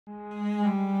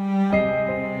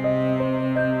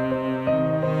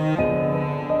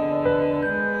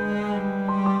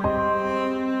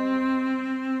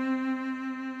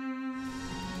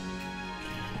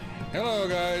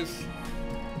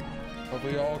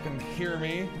fucking hear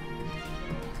me.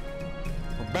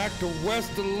 We're back to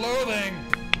West of Loathing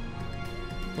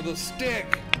with a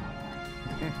stick.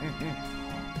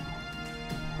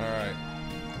 Alright.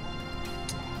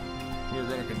 We're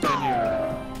gonna continue.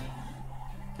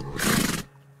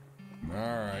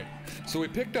 Alright. So we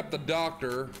picked up the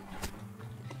doctor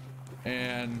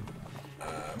and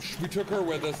we took her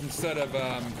with us instead of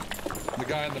the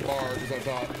guy in the bar, because I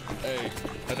thought, hey,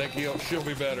 I think she'll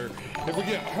be better. If we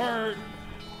get hurt,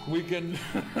 we can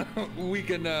we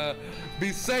can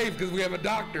be safe because we have a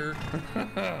doctor.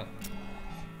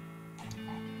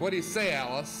 What do you say,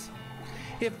 Alice?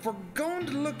 If we're going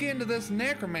to look into this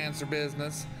necromancer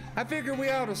business, I figure we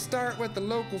ought to start with the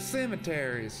local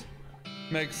cemeteries.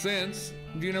 Makes sense.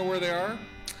 Do you know where they are?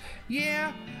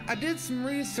 Yeah, I did some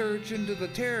research into the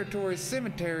territory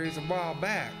cemeteries a while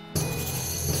back.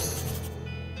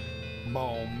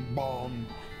 Boom, boom.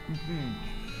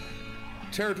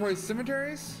 Territory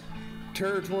cemeteries?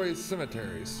 Territory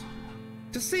cemeteries.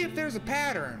 To see if there's a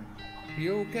pattern.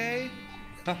 You okay?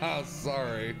 Haha,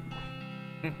 sorry.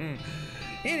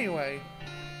 Anyway,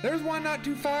 there's one not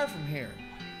too far from here.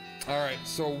 Alright,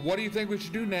 so what do you think we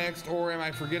should do next, or am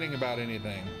I forgetting about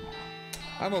anything?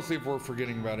 I'm gonna see if we're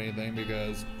forgetting about anything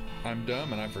because I'm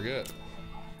dumb and I forget.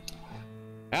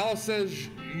 Alice says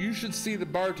you should see the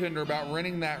bartender about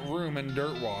renting that room in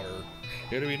Dirtwater.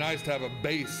 It'd be nice to have a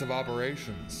base of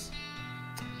operations.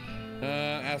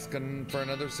 Asking for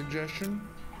another suggestion?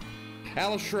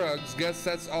 Alice shrugs, guess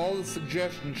that's all the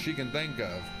suggestions she can think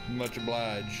of. Much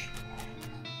obliged.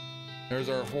 There's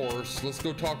our horse. Let's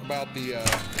go talk about the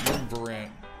room for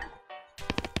rent.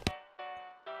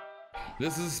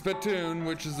 This is a spittoon,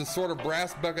 which is the sort of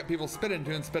brass bucket people spit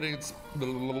into instead of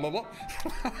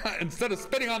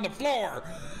spitting on the floor,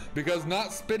 because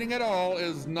not spitting at all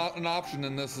is not an option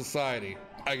in this society,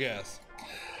 I guess.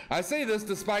 I say this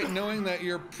despite knowing that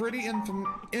you're pretty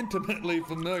intimately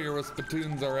familiar with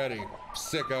spittoons already.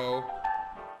 Sicko.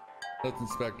 Let's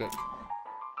inspect it.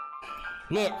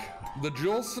 Look, the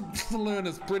Jewel Saloon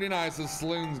is pretty nice as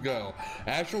saloons go.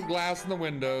 Actual glass in the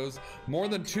windows, more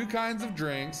than 2 kinds of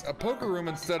drinks, a poker room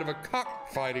instead of a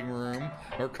cockfighting room,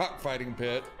 or cockfighting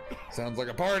pit. Sounds like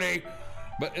a party.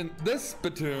 But in this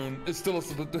spittoon, it's still a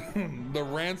spittoon. The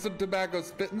rancid tobacco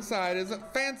spit inside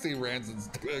isn't fancy rancid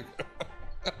tobacco.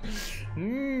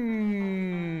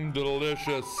 Mmm,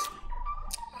 delicious.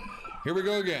 Here we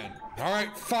go again. All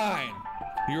right, fine.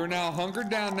 You are now hunkered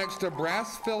down next to a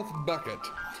brass filth bucket,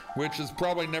 which has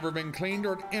probably never been cleaned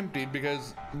or emptied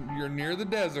because you're near the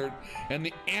desert and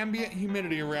the ambient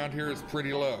humidity around here is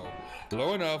pretty low.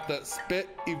 Low enough that spit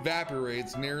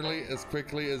evaporates nearly as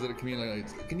quickly as it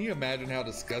accumulates. Can you imagine how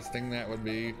disgusting that would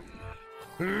be?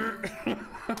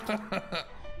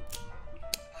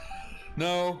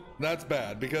 No, that's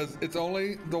bad because it's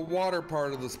only the water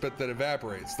part of the spit that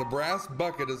evaporates. The brass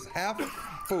bucket is half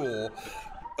full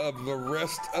of the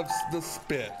rest of the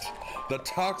spit, the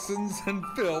toxins and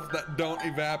filth that don't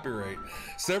evaporate.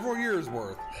 Several years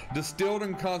worth, distilled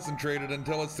and concentrated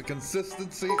until it's the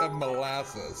consistency of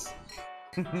molasses.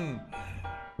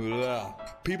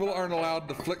 People aren't allowed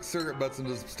to flick cigarette butts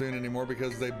into the spittoon anymore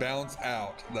because they bounce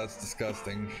out. That's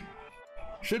disgusting.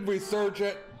 Should we search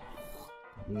it?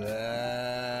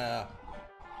 I'm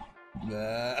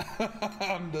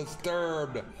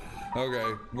disturbed.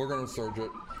 Okay, we're gonna search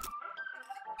it.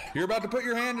 You're about to put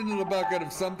your hand into the bucket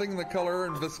of something the color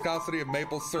and viscosity of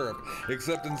maple syrup,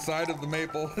 except inside of the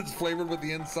maple, it's flavored with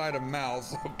the inside of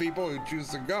mouse. People who choose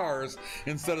cigars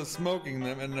instead of smoking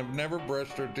them and have never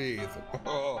brushed their teeth.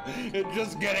 Oh, it's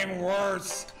just getting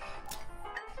worse.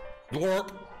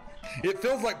 Glorp. It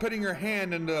feels like putting your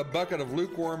hand into a bucket of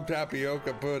lukewarm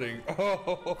tapioca pudding.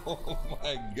 Oh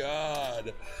my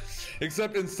God.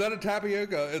 Except instead of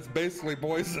tapioca, it's basically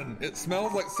poison. It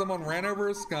smells like someone ran over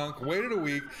a skunk, waited a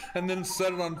week, and then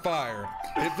set it on fire.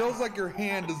 It feels like your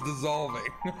hand is dissolving.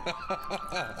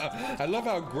 I love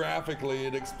how graphically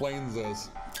it explains this.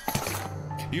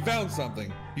 You found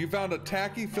something. You found a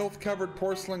tacky, filth-covered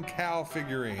porcelain cow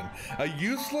figurine. A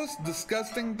useless,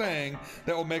 disgusting thing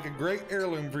that will make a great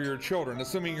heirloom for your children,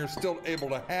 assuming you're still able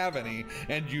to have any,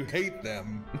 and you hate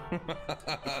them.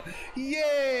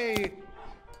 Yay!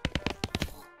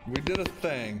 We did a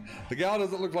thing. The gal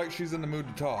doesn't look like she's in the mood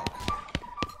to talk.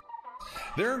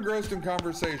 They're engrossed in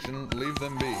conversation. Leave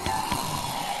them be.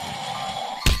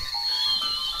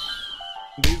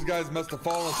 These guys must have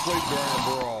fallen asleep during a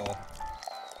brawl.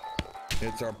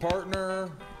 It's our partner.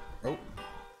 Oh.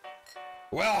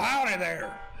 Well, howdy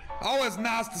there. Always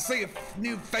nice to see a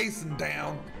new face in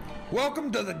town.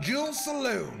 Welcome to the Jewel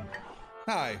Saloon.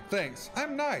 Hi, thanks.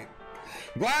 I'm Knight.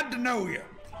 Glad to know you.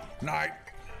 Knight,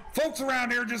 Folks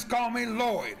around here just call me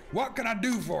Lloyd. What can I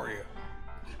do for you?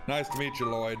 Nice to meet you,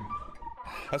 Lloyd.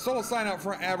 I saw a sign out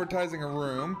front advertising a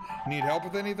room. Need help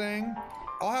with anything?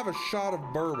 I'll have a shot of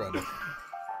bourbon.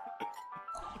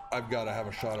 I've got to have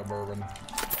a shot of bourbon.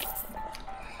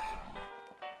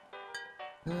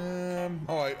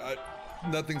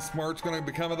 Nothing smart's gonna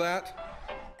become of that.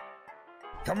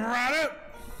 Coming right up.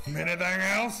 Anything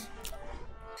else?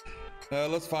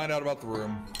 Let's find out about the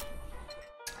room.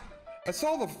 I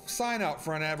saw the sign out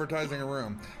front advertising a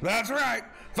room. That's right.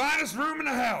 Finest room in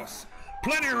the house.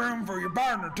 Plenty of room for your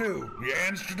partner too. You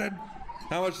interested?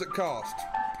 How much does it cost?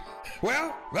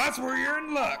 Well, that's where you're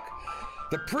in luck.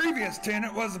 The previous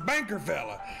tenant was a banker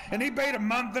fella, and he paid a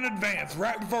month in advance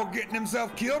right before getting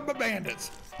himself killed by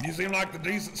bandits. You seem like the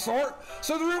decent sort,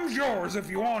 so the room's yours if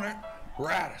you want it.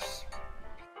 Gratis.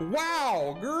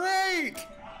 Wow, great!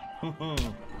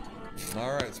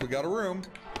 All right, so we got a room.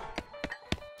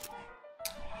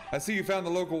 I see you found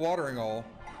the local watering hole.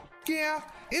 Yeah,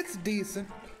 it's decent.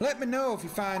 Let me know if you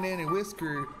find any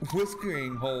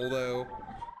whiskering hole, though.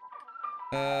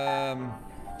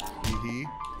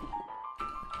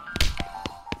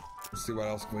 Let's see what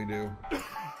else can we do.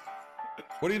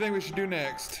 What do you think we should do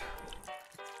next?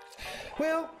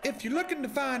 Well, if you're looking to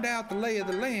find out the lay of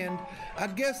the land, I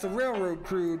guess the railroad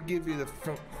crew would give you the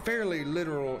fairly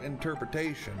literal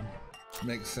interpretation.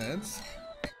 Makes sense.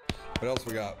 What else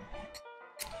we got?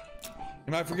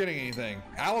 Am I forgetting anything?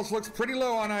 Alice looks pretty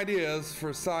low on ideas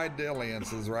for side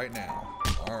dalliances right now.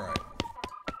 All right.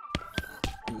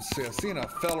 Let's see, I've seen a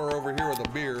feller over here with a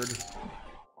beard.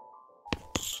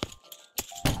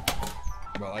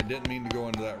 Well, I didn't mean to go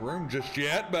into that room just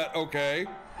yet, but okay.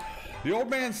 The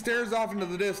old man stares off into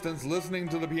the distance, listening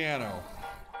to the piano.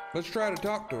 Let's try to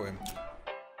talk to him.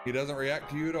 He doesn't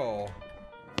react to you at all.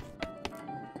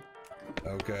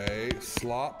 Okay,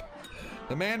 slop.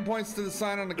 The man points to the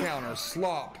sign on the counter.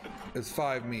 Slop is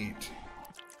 5 meat.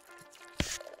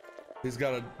 He's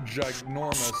got a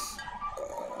ginormous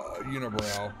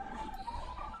unibrow.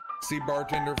 See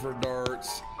bartender for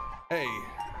darts. Hey,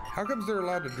 how comes they're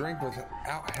allowed to drink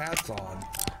without hats on?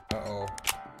 Uh-oh.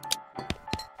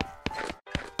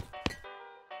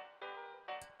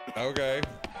 Okay.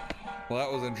 Well,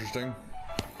 that was interesting.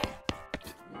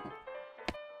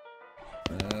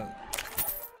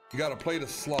 You got a plate of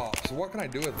slop. So what can I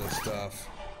do with this stuff?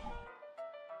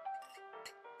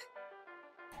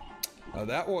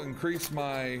 That will increase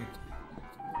my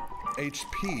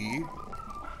HP.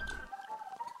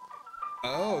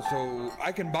 Oh, so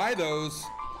I can buy those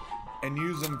and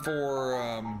use them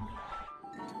for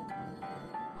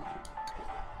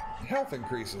health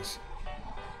increases.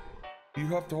 You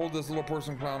have to hold this little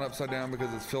porcelain clown upside down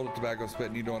because it's filled with tobacco spit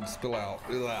and you don't want to spill out.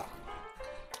 Ugh.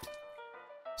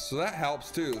 So that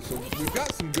helps too. So we've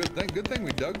got some good thing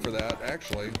we dug for that,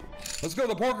 actually. Let's go to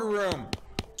the poker room.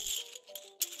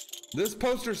 This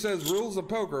poster says rules of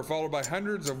poker, followed by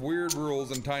hundreds of weird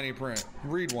rules in tiny print.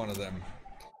 Read one of them.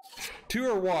 2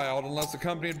 are wild unless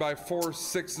accompanied by 4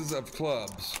 sixes of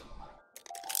clubs.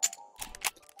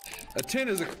 A 10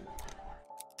 is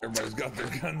everybody's got their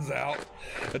guns out.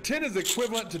 A 10 is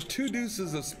equivalent to 2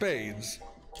 deuces of spades.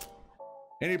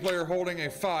 Any player holding a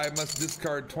 5 must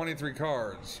discard 23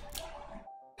 cards.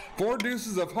 4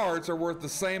 deuces of hearts are worth the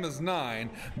same as 9,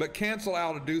 but cancel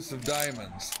out a deuce of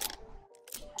diamonds.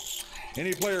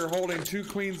 Any player holding 2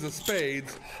 queens of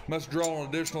spades must draw an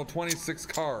additional 26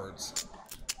 cards.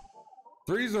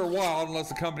 3s are wild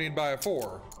unless accompanied by a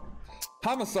 4.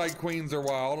 Homicide queens are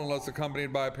wild unless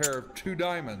accompanied by a pair of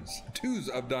 2s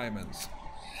of diamonds.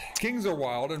 Kings are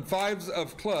wild and 5s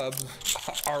of clubs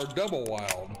are double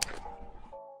wild.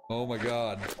 Oh my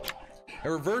god.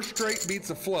 A reverse straight beats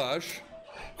a flush.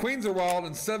 Queens are wild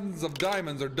and 7s of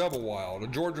diamonds are double wild. A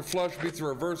Georgia flush beats a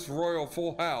reverse royal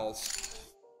full house.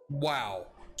 Wow.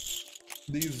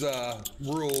 These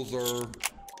rules are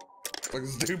like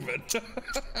stupid.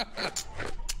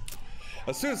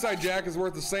 A suicide jack is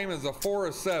worth the same as a 4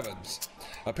 of 7s.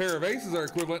 A pair of aces are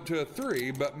equivalent to a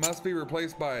 3, but must be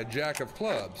replaced by a jack of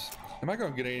clubs. Am I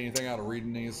going to get anything out of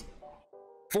reading these?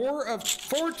 4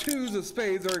 2s of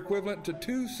spades are equivalent to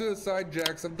 2 suicide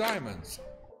jacks of diamonds,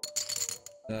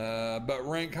 but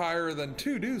rank higher than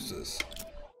 2 deuces.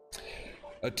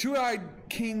 A 2-eyed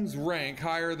kings rank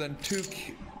higher than 2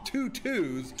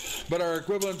 2s, but are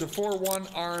equivalent to 4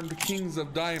 one-armed kings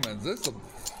of diamonds. This is a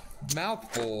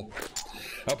mouthful.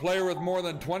 A player with more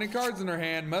than 20 cards in their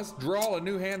hand must draw a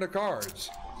new hand of cards.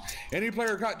 Any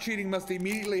player caught cheating must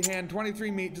immediately hand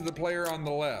 23 meat to the player on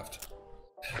the left.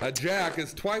 A jack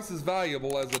is twice as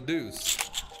valuable as a deuce.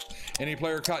 Any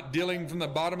player caught dealing from the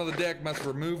bottom of the deck must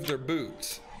remove their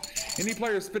boots. Any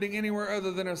player spitting anywhere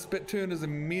other than a spittoon is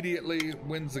immediately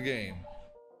wins the game.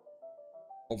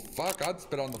 Oh fuck, I'd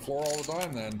spit on the floor all the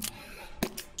time then.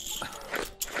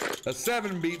 A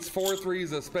 7 beats 4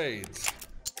 threes of spades.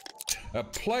 A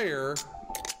player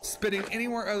spitting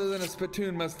anywhere other than a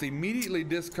spittoon must immediately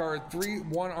discard 3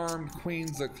 one-armed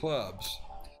queens of clubs.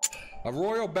 A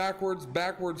royal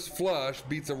backwards flush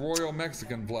beats a royal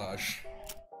Mexican flush.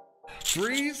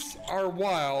 3s are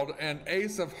wild and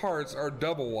ace of hearts are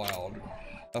double wild.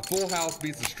 A full house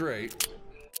beats a straight.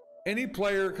 Any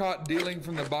player caught dealing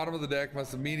from the bottom of the deck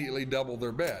must immediately double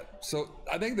their bet. So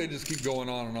I think they just keep going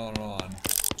on and on and on.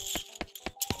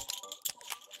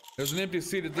 There's an empty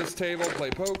seat at this table,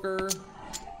 play poker.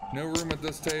 No room at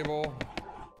this table.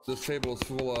 This table is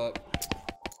full up.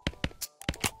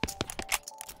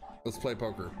 Let's play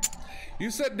poker. You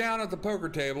sit down at the poker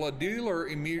table. A dealer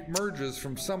emerges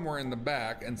from somewhere in the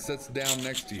back and sits down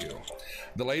next to you.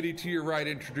 The lady to your right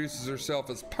introduces herself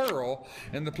as Pearl,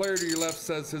 and the player to your left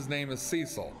says his name is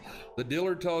Cecil. The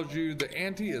dealer tells you the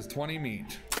ante is 20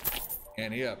 meat.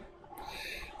 Ante up.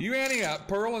 You ante up.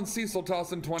 Pearl and Cecil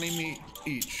toss in 20 meat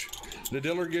each. The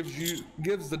dealer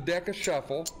gives the deck a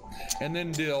shuffle, and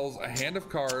then deals a hand of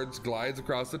cards, glides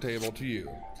across the table to you.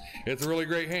 It's a really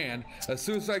great hand. A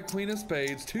suicide queen of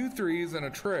spades, 2 threes, and a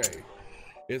tray.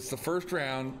 It's the first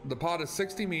round. The pot is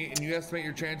 60 meat, and you estimate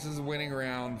your chances of winning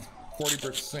around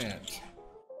 40%.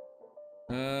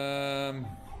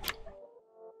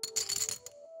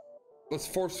 Let's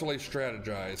forcefully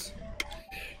strategize.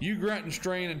 You grunt and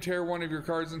strain and tear one of your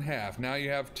cards in half. Now you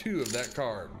have 2 of that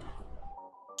card.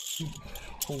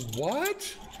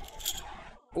 What?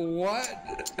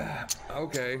 What?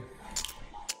 Okay.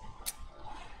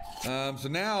 So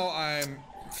now I'm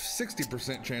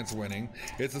 60% chance of winning.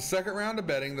 It's the second round of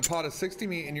betting. The pot is 60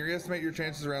 meat, and you estimate your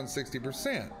chances around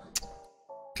 60%.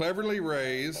 Cleverly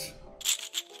raise.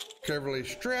 Cleverly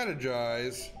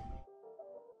strategize.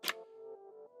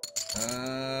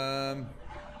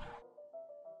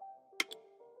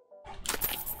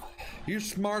 You're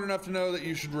smart enough to know that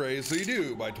you should raise, so you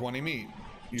do by 20 meat.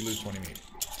 You lose 20 meat.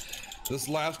 This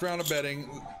last round of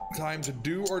betting, time to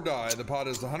do or die. The pot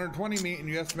is 120 meat, and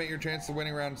you estimate your chance of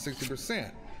winning around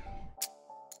 60%.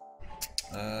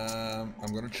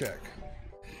 I'm gonna check.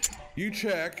 You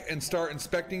check and start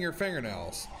inspecting your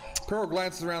fingernails. Pearl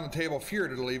glances around the table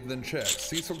furtively, then checks.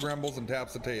 Cecil grumbles and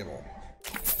taps the table.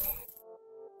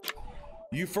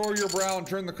 You furrow your brow and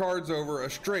turn the cards over. A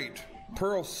straight.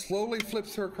 Pearl slowly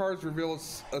flips her cards,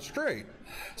 reveals a straight.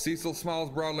 Cecil smiles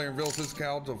broadly and reveals his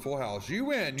card to a full house. You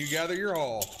win. You gather your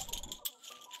haul.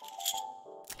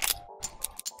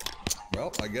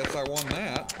 Well, I guess I won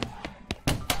that.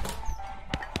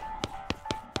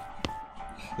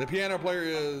 The piano player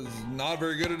is not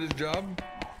very good at his job.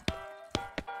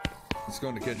 Let's go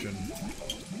in the kitchen.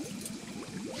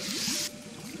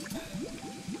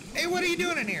 Hey, what are you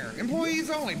doing in here? Employees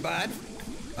only, bud.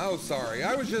 Oh, sorry.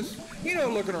 I was just,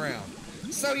 looking around.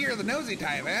 So you're the nosy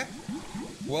type, eh?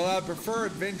 Well, I prefer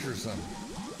adventuresome.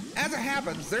 As it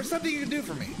happens, there's something you can do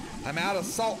for me. I'm out of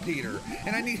saltpeter,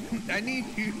 and I need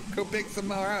you to go pick some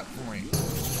more up for me.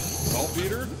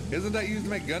 Saltpeter? Isn't that used to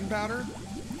make gunpowder?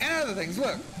 And other things.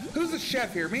 Look, who's the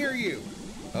chef here, me or you?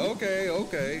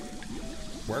 Okay.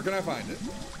 Where can I find it?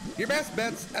 Your best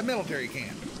bet's a military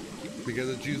camp. Because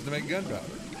it's used to make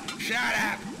gunpowder. Shut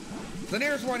up! The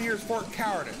nearest one here is Fort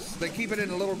Cowardice. They keep it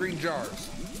in little green jars.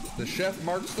 The chef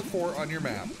marks the fort on your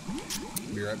map.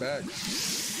 Be right back.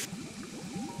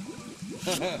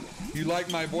 You like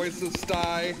my voices,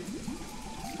 Sty?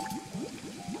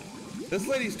 This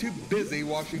lady's too busy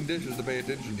washing dishes to pay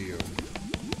attention to you.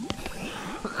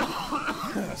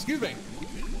 Excuse me.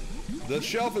 The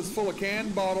shelf is full of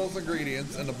canned bottles,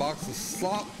 ingredients, and a box of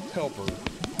slop helper.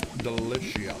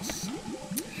 Delicious.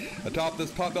 Atop this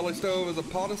potbelly stove is a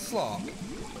pot of slop.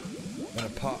 And a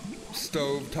pot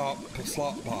stove top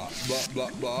slop pot. Blah, blah,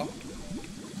 blah.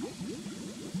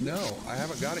 No, I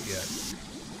haven't got it yet.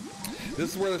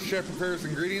 This is where the chef prepares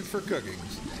ingredients for cooking.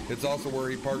 It's also where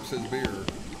he parks his beer.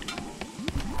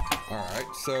 Alright,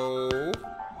 so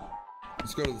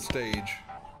let's go to the stage.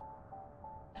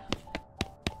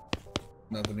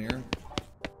 Nothing here.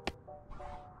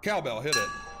 Cowbell, hit it.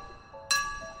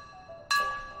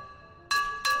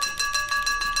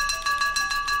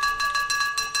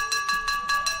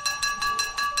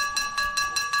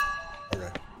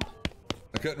 Okay.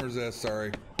 I couldn't resist,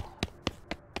 sorry.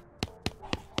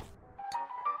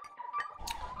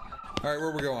 Alright, where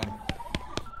are we going?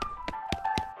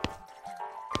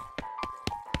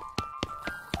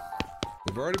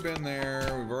 We've already been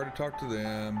there. We've already talked to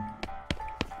them.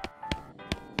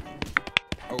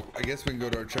 Oh, I guess we can go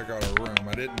to check out our room.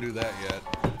 I didn't do that yet.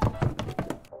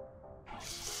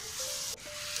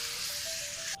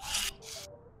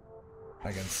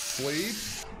 I can sleep.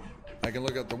 I can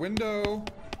look out the window.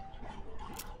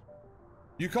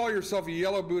 You call yourself a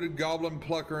yellow-booted goblin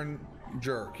plucker and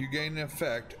jerk. You gain an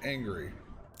effect, angry.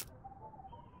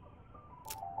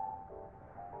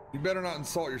 You better not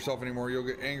insult yourself anymore. You'll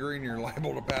get angry and you're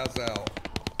liable to pass out.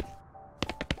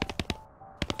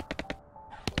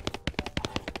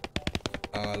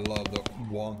 I love the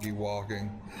wonky walking.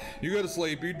 You go to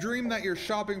sleep. You dream that you're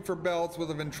shopping for belts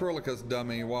with a ventriloquist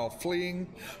dummy while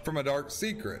fleeing from a dark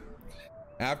secret.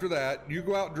 After that, you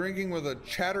go out drinking with a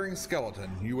chattering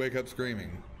skeleton. You wake up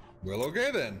screaming. Well, okay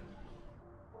then.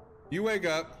 You wake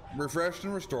up refreshed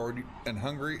and restored and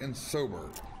hungry and sober.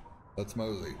 Let's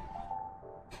mosey.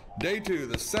 Day 2,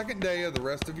 the second day of the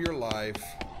rest of your life.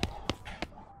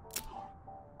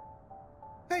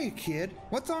 Hey kid,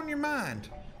 what's on your mind?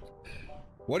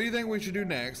 What do you think we should do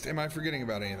next? Am I forgetting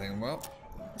about anything? Well,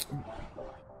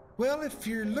 if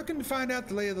you're looking to find out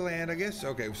the lay of the land, I guess.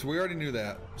 Okay, so we already knew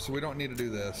that, so we don't need to do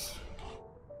this.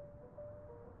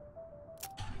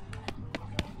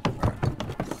 All right.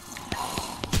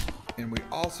 And we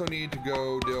also need to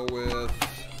go deal with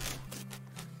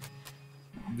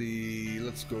the,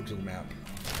 let's go to the map.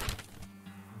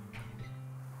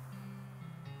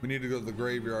 We need to go to the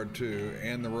graveyard too,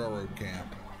 and the railroad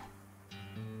camp.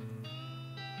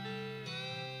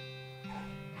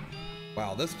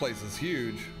 Wow, this place is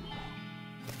huge.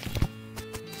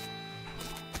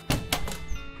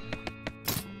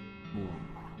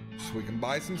 So we can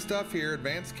buy some stuff here.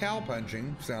 Advanced cow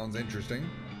punching sounds interesting.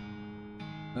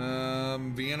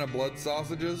 Vienna blood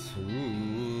sausages.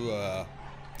 Ooh.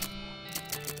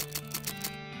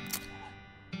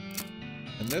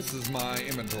 And this is my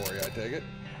inventory, I take it.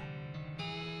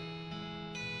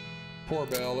 Poor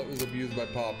Belle, it was abused by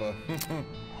Papa.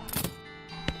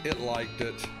 It liked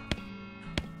it.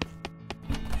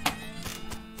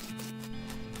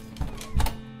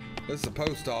 This is the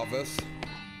post office.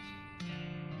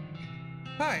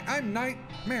 Hi, I'm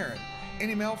Nightmaaron.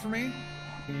 Any mail for me?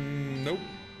 Nope.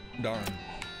 Darn.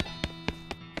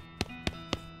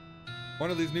 One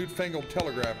of these newfangled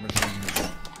telegraph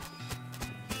machines.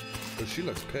 Oh, she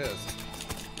looks pissed.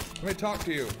 Let me talk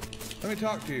to you. Let me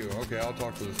talk to you. Okay, I'll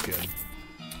talk to this kid.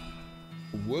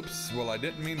 Whoops. Well, I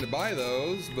didn't mean to buy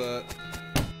those, but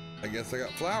I guess I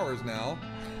got flowers now.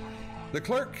 The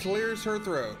clerk clears her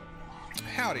throat.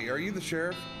 Howdy, are you the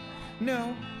sheriff?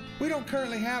 No, we don't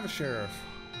currently have a sheriff.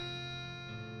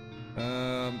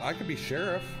 I could be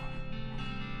sheriff.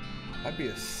 I'd be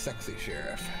a sexy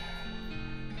sheriff.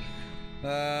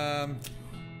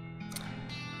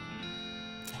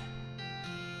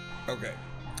 Okay.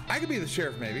 I could be the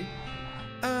sheriff, maybe.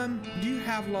 Do you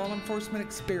have law enforcement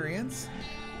experience?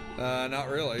 Not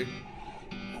really.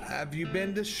 Have you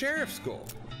been to sheriff school?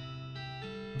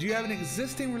 Do you have an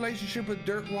existing relationship with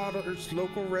Dirtwater's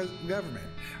local government?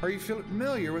 Are you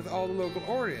familiar with all the local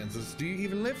ordinances? Do you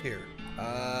even live here?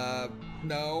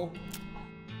 No.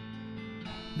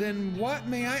 Then what,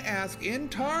 may I ask, in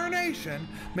tarnation,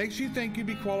 makes you think you'd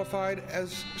be qualified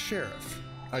as sheriff?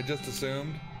 I just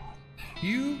assumed.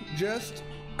 You just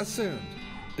assumed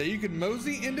that you could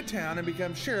mosey into town and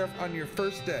become sheriff on your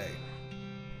first day.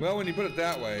 Well, when you put it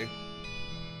that way.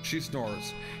 She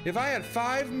snores. If I had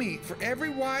 5 meat for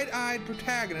every wide-eyed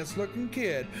protagonist-looking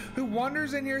kid who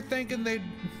wanders in here thinking they'd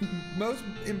most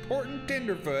important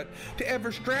tenderfoot to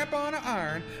ever strap on an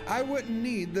iron, I wouldn't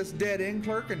need this dead-end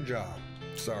clerking job.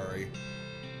 Sorry.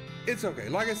 It's okay.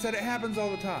 Like I said, it happens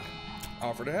all the time.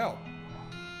 Offer to help.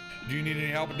 Do you need any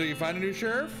help until you find a new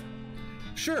sheriff?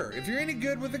 Sure. If you're any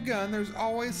good with a gun, there's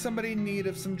always somebody in need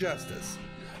of some justice.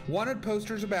 Wanted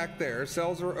posters are back there.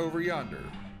 Cells are over yonder.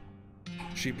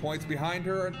 She points behind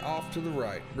her and off to the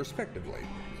right, respectively.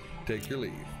 Take your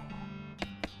leave.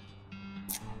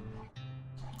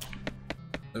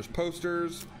 There's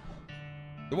posters.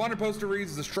 The wanted poster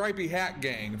reads the Stripey Hat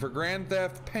Gang for grand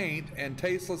theft, paint, and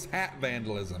tasteless hat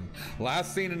vandalism.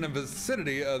 Last seen in the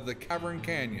vicinity of the Cavern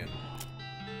Canyon.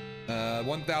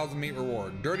 1,000 meat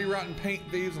reward. Dirty, rotten paint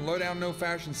thieves and low-down,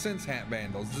 no-fashion sense hat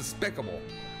vandals. Despicable.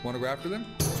 Want to go after them?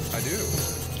 I do.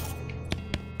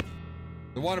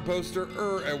 The wanted poster,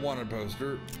 a wanted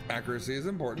poster. Accuracy is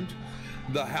important.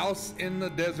 The House in the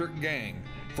Desert Gang.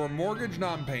 For mortgage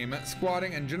non-payment,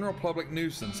 squatting, and general public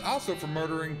nuisance. Also for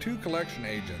murdering 2 collection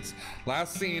agents.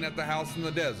 Last seen at the House in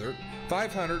the Desert.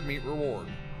 500 meat reward.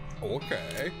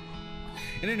 Okay.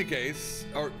 In any case,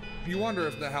 or you wonder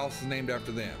if the house is named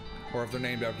after them, or if they're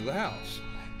named after the house.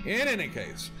 In any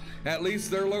case, at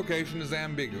least their location is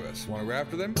ambiguous. Want to go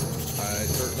after them? I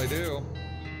certainly do.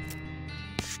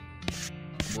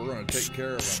 We're going to take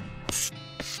care of them.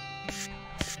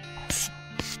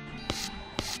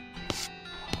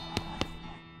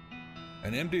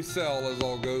 An empty cell is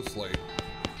all ghostly.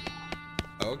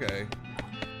 Okay.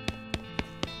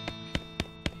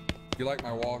 You like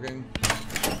my walking?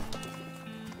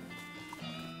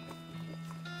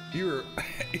 You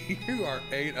are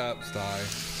 8 up, Sty.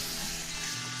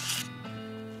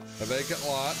 A vacant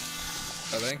lot.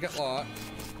 A vacant lot.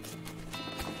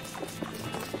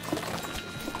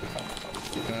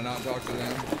 Can I not talk to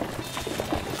them?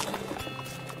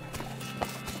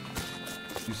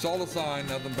 You saw the sign,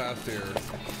 nothing past here.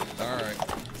 Alright.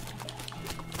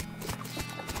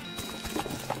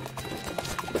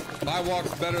 My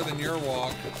walk's better than your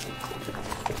walk.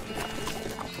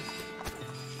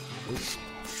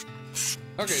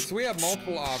 Okay, so we have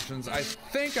multiple options. I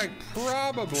think I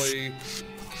probably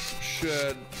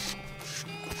should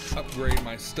upgrade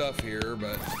my stuff here,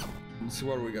 but let's see,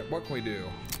 what do we got? What can we do?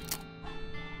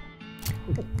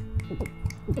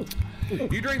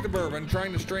 You drink the bourbon,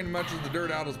 trying to strain as much of the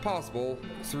dirt out as possible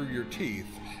through your teeth.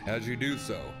 As you do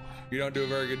so, you don't do a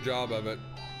very good job of it.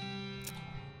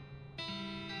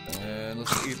 And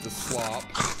let's eat the slop.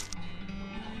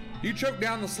 You choke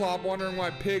down the slop, wondering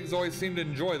why pigs always seem to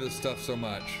enjoy this stuff so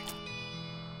much.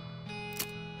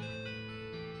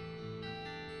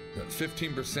 Got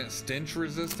 15% stench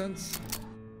resistance.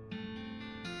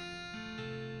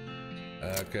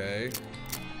 Okay.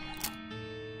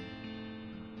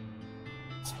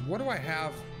 So what do I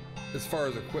have as far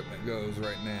as equipment goes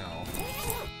right now?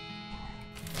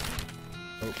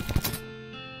 Oh.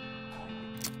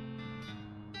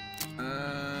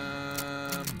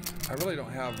 I really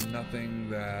don't have nothing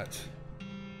that...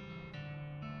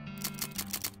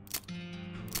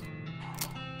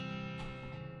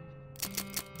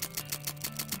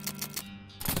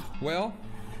 Well,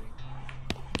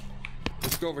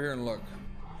 let's go over here and look.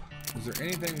 Is there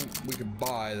anything we can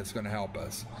buy that's going to help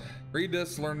us? Read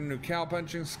this, learn a new cow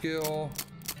punching skill.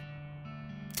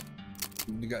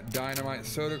 You got dynamite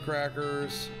soda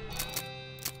crackers.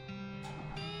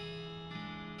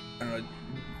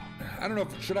 I don't know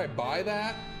if, should I buy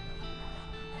that?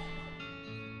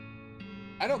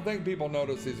 I don't think people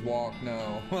notice these walk,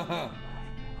 no.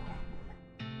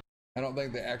 I don't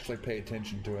think they actually pay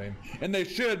attention to him. And they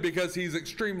should, because he's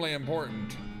extremely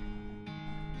important.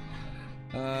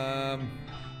 Okay,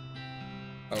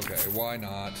 why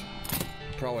not?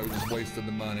 Probably just wasted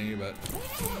the money, but...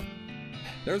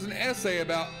 There's an essay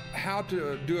about how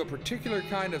to do a particular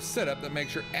kind of setup that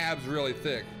makes your abs really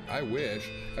thick. I wish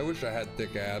I had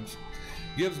thick abs.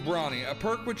 Gives brawny, a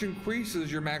perk which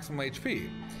increases your maximum HP.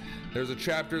 There's a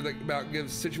chapter that about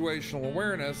gives situational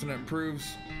awareness and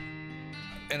improves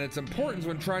and its importance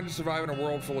when trying to survive in a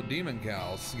world full of demon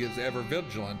cows. Gives ever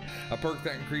vigilant, a perk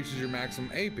that increases your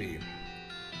maximum AP.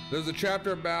 There's a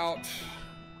chapter about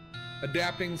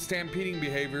adapting stampeding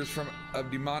behaviors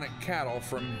of demonic cattle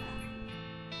from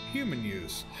human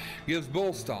use. Gives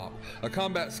bull stomp, a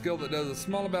combat skill that does a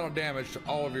small amount of damage to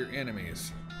all of your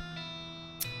enemies.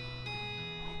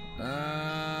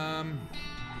 I'm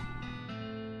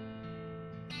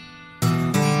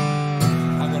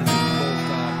gonna do the bull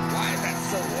stomp. Why is that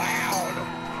so loud?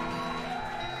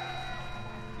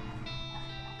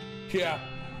 Yeah.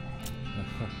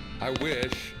 I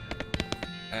wish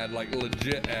I had like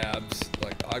legit abs.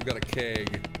 Like I've got a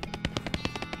keg.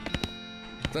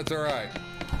 That's alright.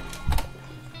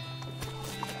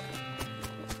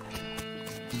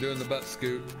 I'm doing the butt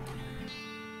scoot.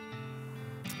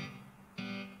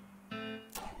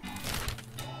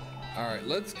 Alright,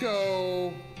 let's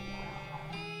go.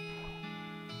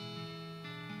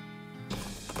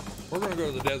 We're gonna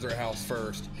go to the desert house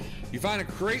first. You find a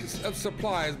crate of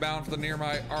supplies bound for the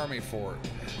nearby army fort.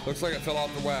 Looks like it fell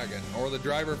off the wagon, or the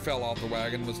driver fell off the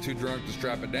wagon, was too drunk to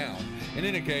strap it down. In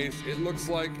any case, it looks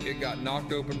like it got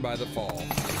knocked open by the fall.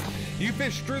 You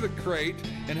fish through the crate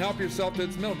and help yourself to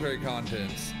its military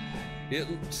contents.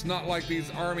 It's not like these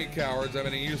army cowards have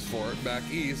any use for it. Back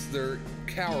east, they're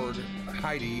coward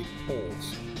hidey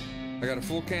holes. I got a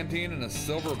full canteen and a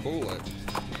silver bullet.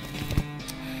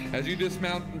 As you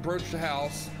dismount and approach the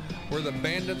house where the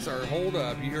bandits are holed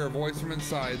up, you hear a voice from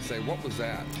inside say, "What was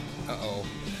that?" Uh-oh.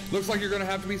 Looks like you're gonna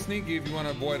have to be sneaky if you want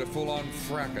to avoid a full-on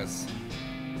fracas.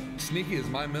 Sneaky is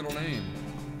my middle name.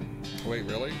 Wait,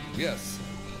 really? Yes.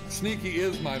 Sneaky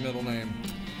is my middle name.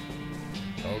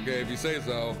 Okay, if you say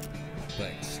so.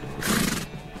 Thanks.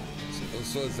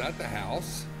 So is that the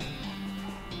house?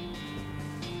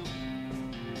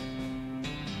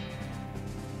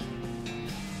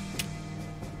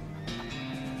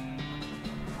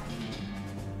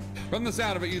 From the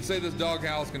sound of it, you'd say this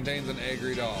doghouse contains an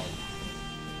angry dog.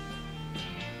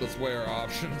 Let's weigh our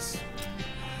options.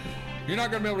 You're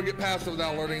not going to be able to get past it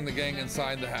without alerting the gang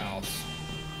inside the house.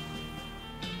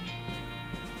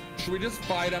 Should we just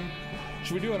fight him?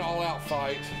 Should we do an all-out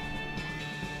fight?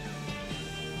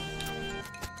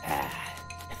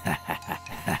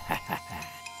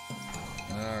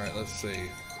 Alright, let's see.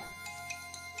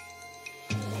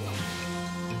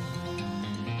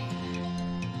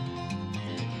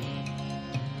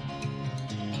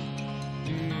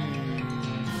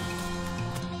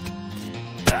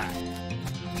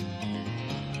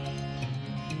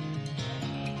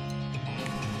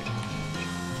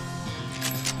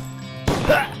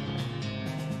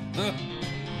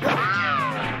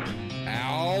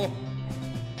 Ow.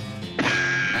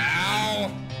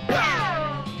 Ow.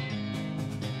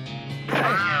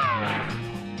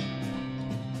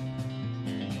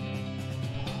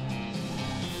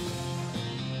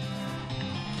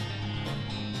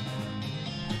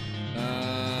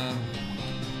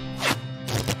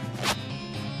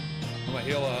 I'm gonna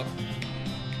heal up.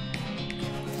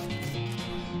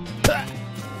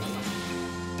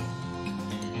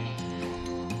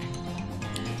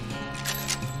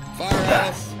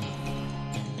 Firehouse.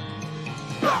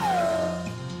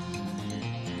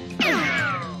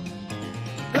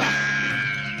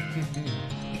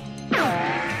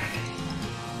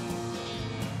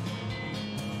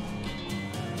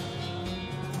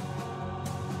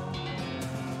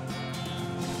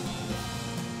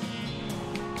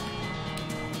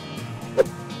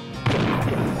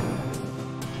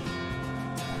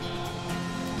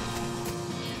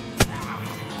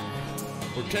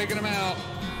 We're taking him out.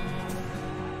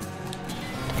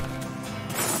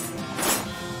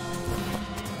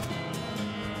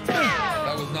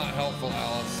 That was not helpful,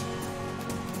 Alice.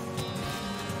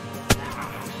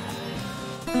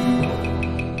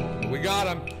 We got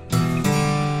him.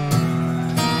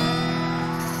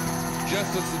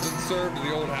 Justice has been served to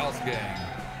the old house gang.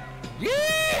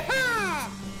 Yeah!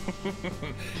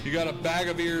 You got a bag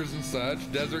of ears and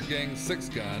such, Desert Gang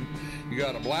 6-gun. You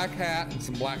got a black hat and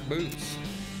some black boots.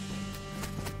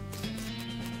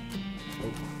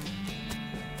 Oh.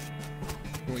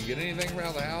 Can we get anything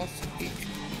around the house? Eek.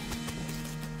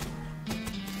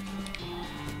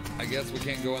 I guess we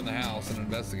can't go in the house and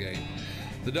investigate.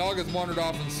 The dog has wandered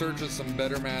off in search of some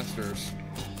better masters.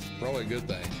 Probably a good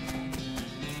thing.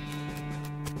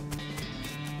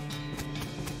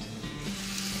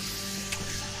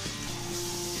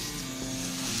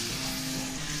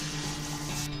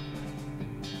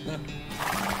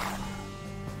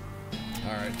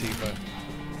 Alright, Tifa.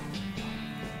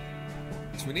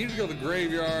 So we need to go to the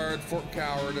graveyard, Fort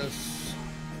Cowardice,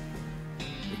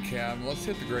 the cabin. Let's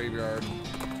hit the graveyard.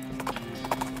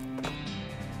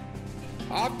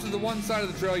 Off to the one side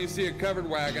of the trail, you see a covered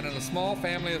wagon and a small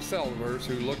family of settlers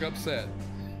who look upset.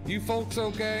 You folks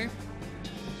okay?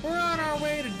 We're on our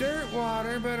way to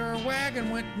Dirtwater, but our wagon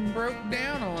went and broke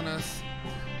down on us.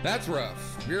 That's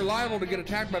rough. You're liable to get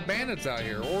attacked by bandits out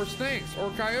here, or snakes, or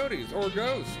coyotes, or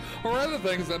ghosts, or other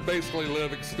things that basically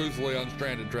live exclusively on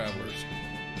stranded travelers.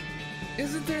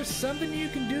 Isn't there something you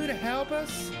can do to help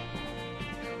us?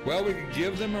 Well, we could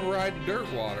give them a ride to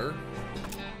Dirtwater.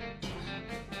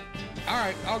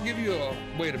 Alright, I'll give you a...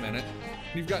 Wait a minute.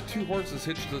 You've got 2 horses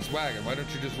hitched to this wagon. Why don't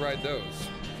you just ride those?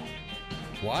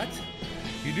 What?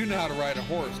 You do know how to ride a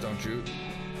horse, don't you?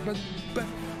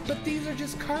 But these are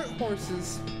just cart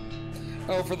horses.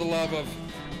 Oh, for the love of...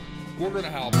 We're gonna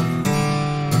help them.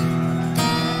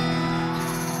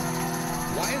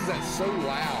 Why is that so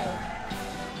loud?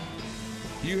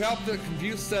 You help the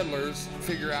confused settlers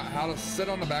figure out how to sit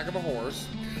on the back of a horse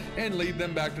and lead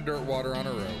them back to Dirtwater on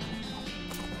a road.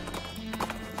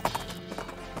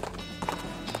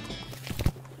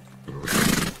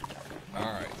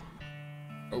 Alright.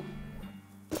 Oh.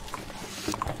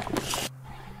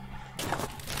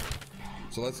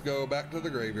 So let's go back to the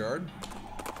graveyard.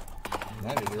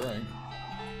 That is the ring.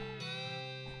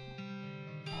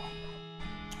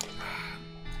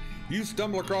 You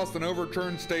stumble across an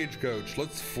overturned stagecoach.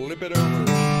 Let's flip it over.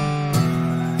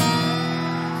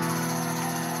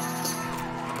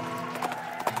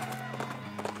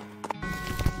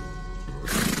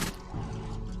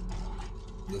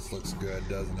 This looks good,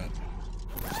 doesn't it?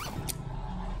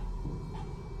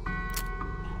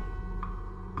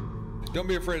 Don't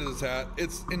be afraid of this hat.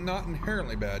 It's not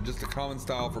inherently bad, just a common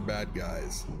style for bad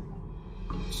guys.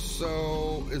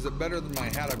 So, is it better than my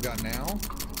hat I've got now?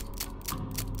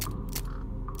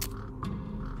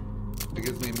 It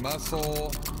gives me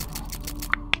muscle,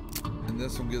 and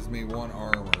this one gives me 1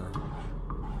 armor.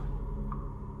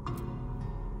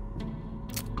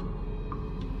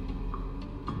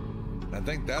 I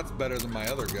think that's better than my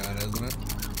other gun, isn't it?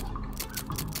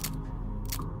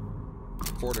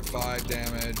 4 to 5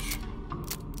 damage.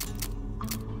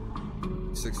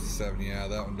 6 to 7, yeah,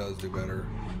 that one does do better.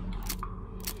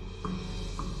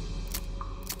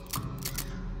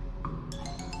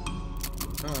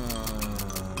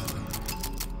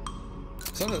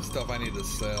 Some of this stuff I need to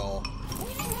sell.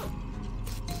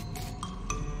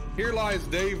 Here lies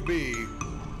Dave B.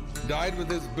 Died with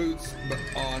his boots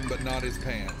on, but not his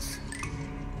pants.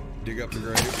 Dig up the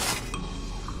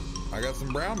grave. I got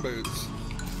some brown boots.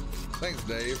 Thanks,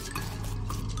 Dave.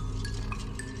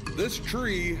 This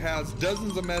tree has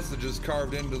dozens of messages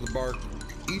carved into the bark,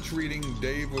 each reading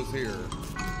Dave was here.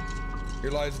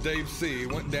 Here lies Dave C.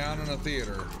 Went down in a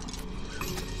theater.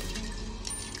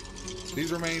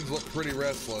 These remains look pretty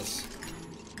restless.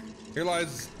 Here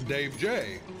lies Dave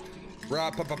J.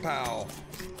 Ra-pa-pa-pow.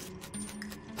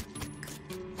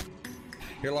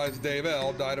 Here lies Dave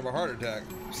L. Died of a heart attack.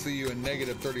 See you in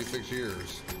negative 36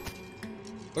 years.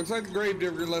 Looks like the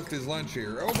gravedigger left his lunch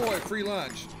here. Oh boy, free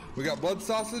lunch. We got blood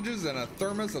sausages and a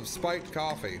thermos of spiked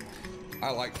coffee.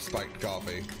 I like spiked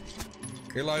coffee.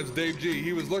 Here lies Dave G.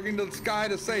 He was looking to the sky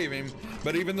to save him,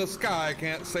 but even the sky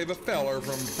can't save a feller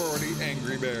from 40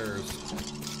 angry bears.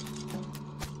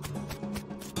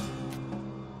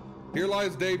 Here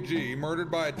lies Dave G.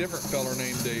 Murdered by a different feller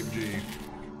named Dave G.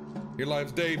 Here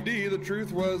lies Dave D. The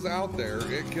truth was out there.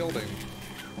 It killed him.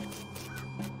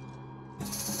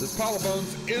 This pile of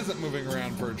bones isn't moving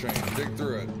around for a change. Dig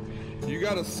through it. You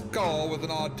got a skull with an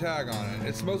odd tag on it.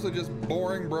 It's mostly just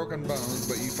boring, broken bones,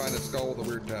 but you find a skull with a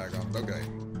weird tag on it. Okay.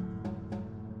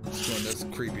 Let's go in this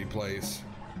creepy place.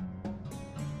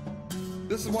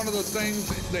 This is one of those things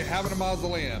they have in a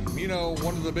mausoleum. You know,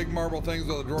 one of the big marble things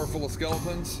with a drawer full of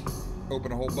skeletons.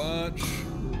 Open a whole bunch.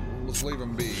 Let's leave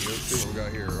them be. Let's see what we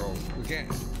got here. Oh, we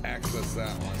can't access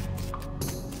that one.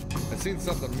 I seen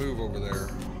something move over there.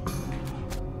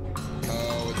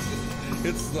 Oh,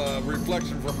 it's the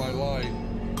reflection from my light.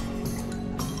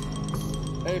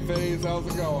 Hey, FaZe, how's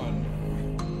it going?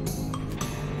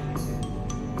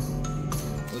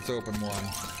 Let's open one.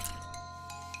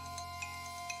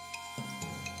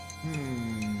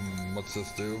 What's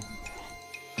this do?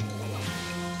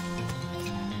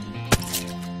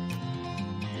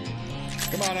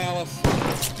 Come on, Alice.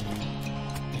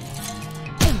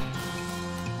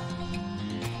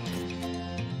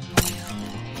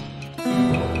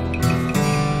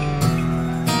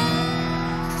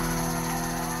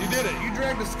 You did it. You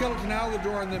dragged the skeleton out of the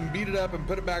drawer and then beat it up and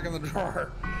put it back in the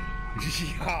drawer.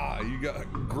 Yeah, you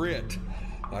got grit.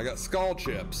 I got skull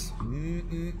chips.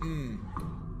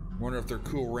 Wonder if they're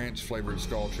Cool Ranch flavored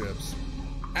skull chips.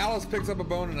 Alice picks up a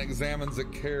bone and examines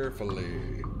it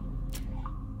carefully.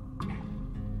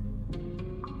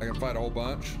 I can fight a whole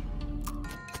bunch.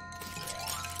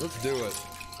 Let's do it.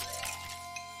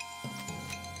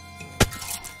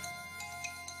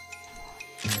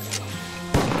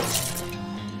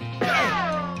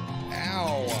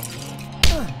 Ow.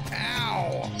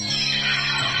 Ow.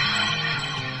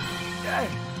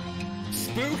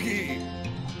 Spooky.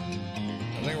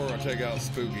 I think we're gonna take out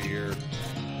Spooky here.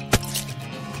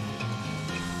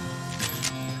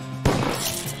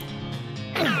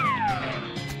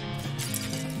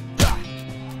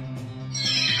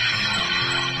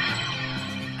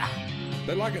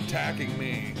 They like attacking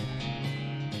me.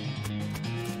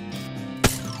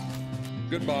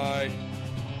 Goodbye.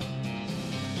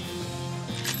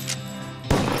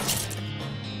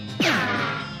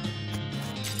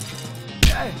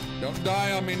 Don't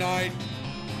die on me, Knight.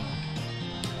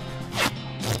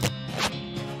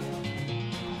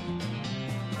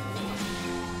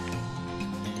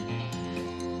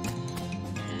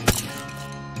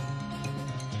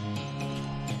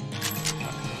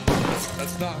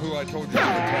 That's not who I told you to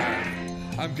attack.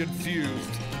 I'm confused.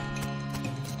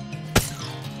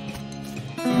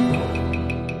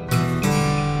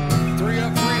 Three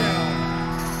up, three down.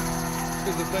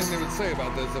 Is the thing they would say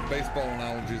about this if baseball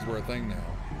analogies were a thing now.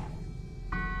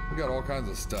 We got all kinds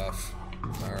of stuff.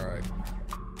 Alright.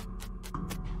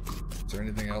 Is there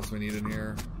anything else we need in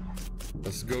here?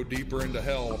 Let's go deeper into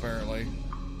hell, apparently.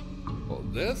 Well,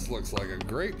 this looks like a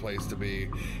great place to be.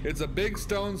 It's a big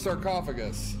stone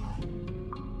sarcophagus.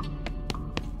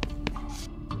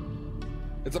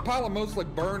 It's a pile of mostly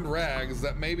burned rags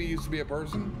that maybe used to be a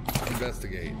person.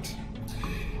 Investigate.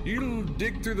 You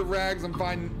dig through the rags and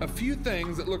find a few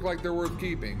things that look like they're worth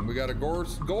keeping. We got a gore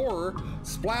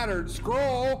splattered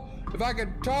scroll. If I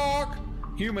could talk.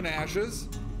 Human ashes.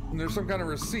 And there's some kind of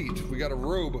receipt. We got a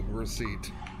robe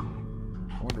receipt.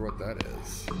 I wonder what that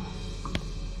is.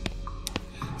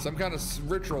 Some kind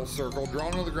of ritual circle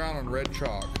drawn on the ground on red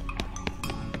chalk.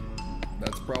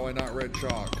 That's probably not red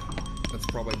chalk. That's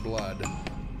probably blood.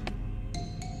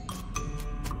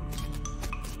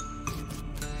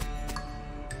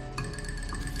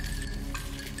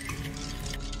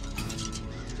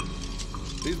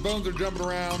 bones are jumping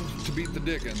around to beat the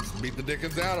dickens. Beat the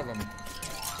dickens out of them.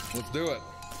 Let's do it.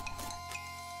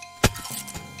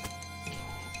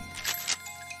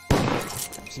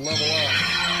 Let's level up.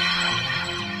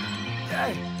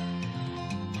 Yay.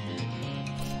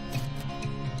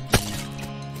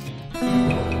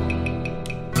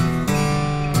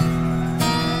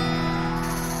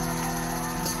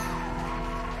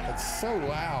 That's so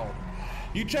loud.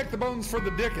 You check the bones for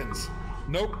the dickens.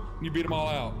 Nope, you beat them all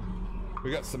out.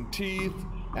 We got some teeth.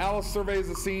 Alice surveys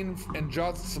the scene and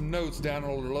jots some notes down in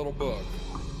a little book.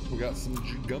 We got some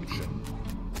gumption.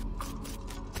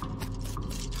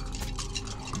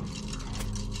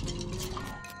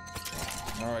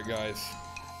 All right, guys.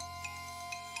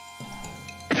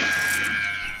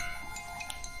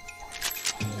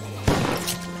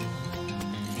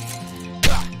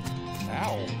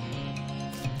 Ow.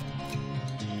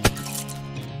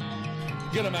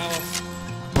 Get him, Alice.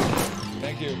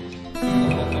 Thank you.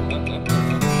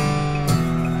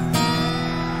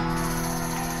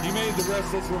 You made the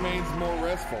restless remains more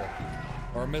restful.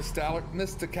 Our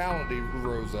mysticality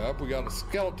rose up. We got a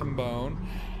skeleton bone.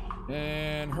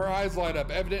 And her eyes light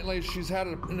up. Evidently, she's had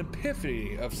an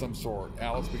epiphany of some sort.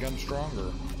 Alice becomes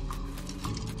stronger.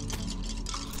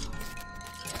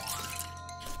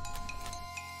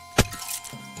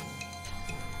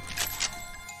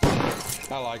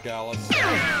 I like Alice.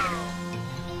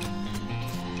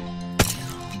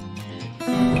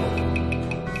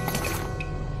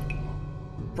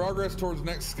 Progress towards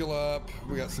next skill up.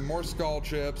 We got some more skull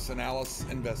chips, and Alice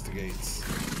investigates.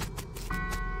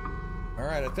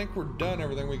 Alright, I think we're done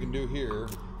everything we can do here.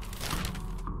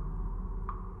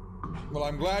 Well,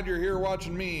 I'm glad you're here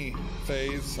watching me,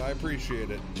 FaZe. I appreciate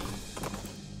it.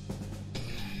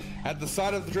 At the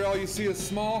side of the trail, you see a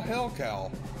small hell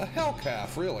cow. A hell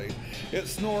calf, really. It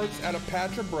snorts at a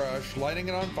patch of brush, lighting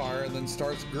it on fire, and then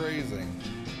starts grazing.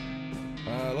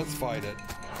 Let's fight it.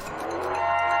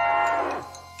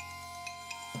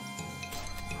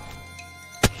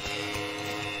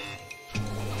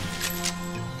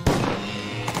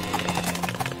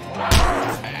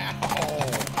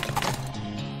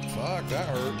 That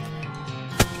hurt.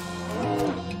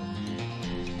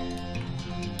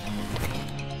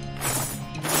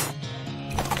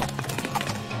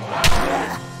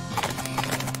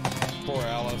 Poor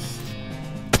Alice.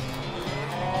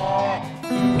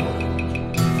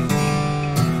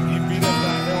 You beat up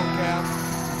that hell calf.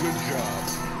 Good job.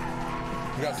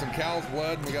 We got some cow's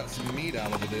blood and we got some meat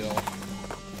out of the deal.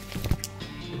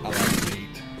 I like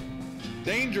meat.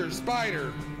 Danger,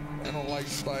 spider. I don't like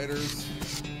spiders.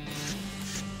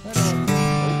 I don't.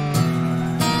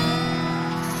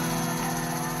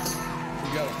 We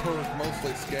got a perk,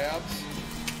 mostly scabs.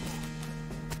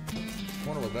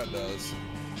 Wonder what that does.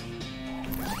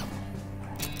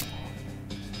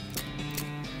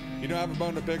 You don't have a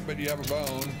bone to pick, but you have a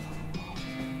bone.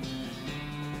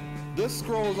 This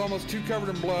scroll is almost too covered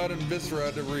in blood and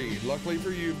viscera to read. Luckily for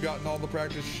you, you've gotten all the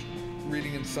practice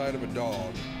reading inside of a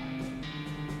dog.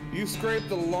 You scrape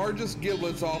the largest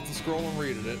giblets off the scroll and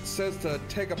read it. It says to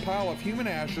take a pile of human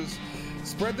ashes,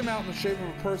 spread them out in the shape of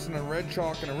a person in red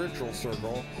chalk in a ritual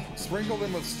circle, sprinkle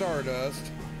them with stardust,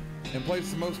 and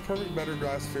place the most perfect better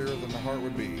dry sphere than the heart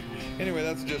would be. Anyway,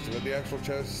 that's the gist of it. The actual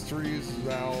chest, trees,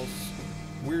 vowels,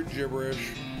 weird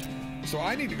gibberish. So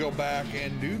I need to go back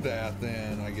and do that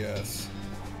then, I guess.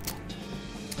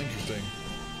 Interesting.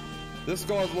 This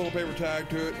skull has a little paper tag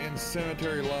to it in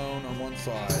cemetery loan on one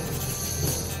side.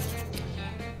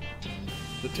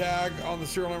 The tag on the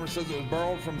serial number says it was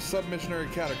borrowed from sub-missionary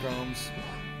catacombs.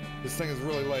 This thing is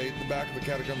really late. The back of the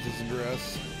catacombs is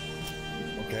address.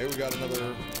 Okay, we got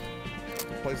another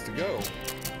place to go.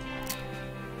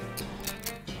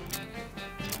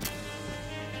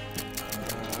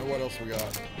 What else we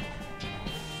got?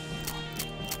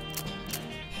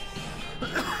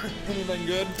 Anything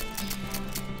good?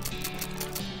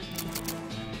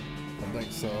 I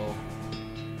think so.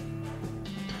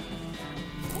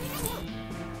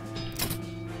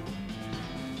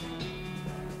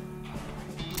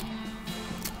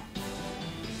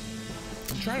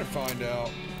 I'm trying to find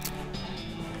out.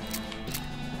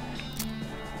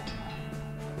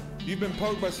 You've been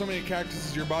poked by so many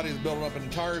cactuses, your body is building up an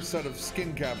entire set of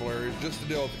skin capillaries just to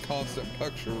deal with the constant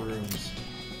puncture wounds.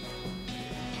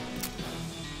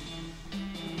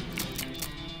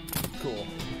 Cool.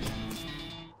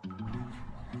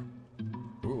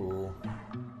 Ooh.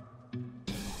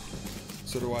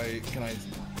 So can I...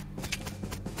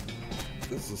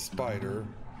 This is a spider.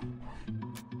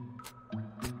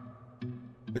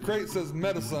 The crate says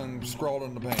medicine scrawled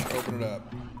in the paint. Open it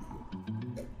up.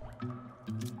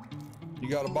 You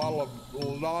got a bottle of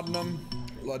laudanum.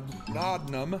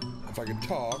 laudanum, if I could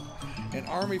talk, and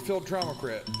army-filled trauma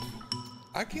crit.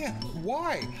 I can't.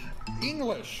 Why?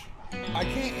 English. I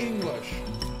can't English.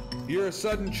 You're a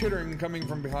sudden chittering coming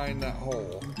from behind that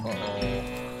hole. Uh-oh.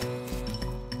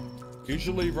 You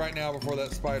should leave right now before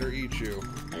that spider eats you.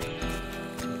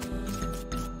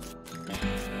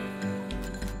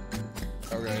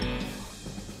 Okay.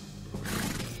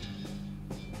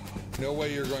 No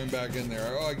way you're going back in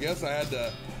there. Oh, I guess I had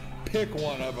to pick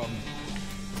one of them.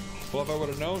 Well, if I would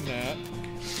have known that.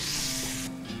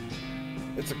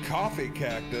 It's a coffee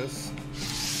cactus.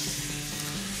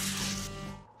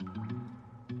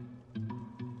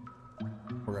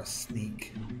 Or a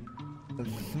sneak.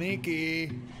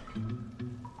 Sneaky.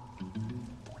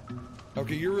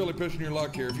 Okay, you're really pushing your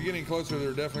luck here. If you get any closer,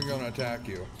 they're definitely going to attack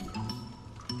you.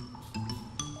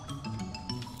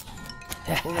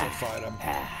 We're going to fight them.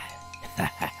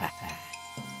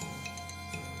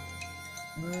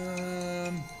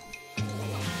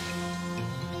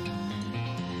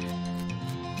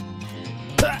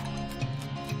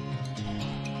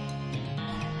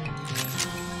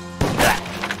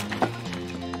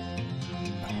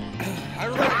 I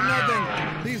regret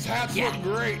nothing. These hats look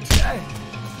great.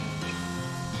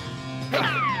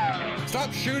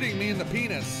 Stop shooting me in the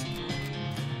penis.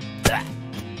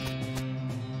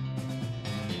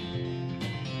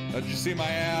 Did you see my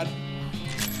ad?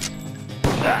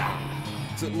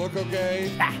 Does it look okay?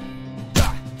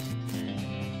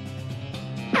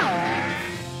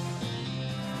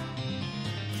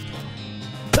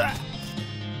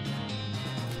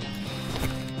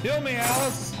 Heal me,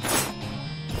 Alice.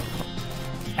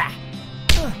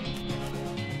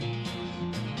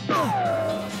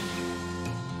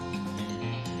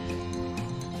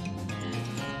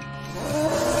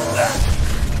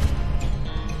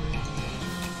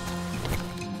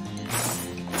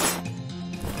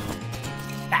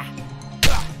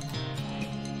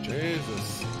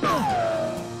 Jesus.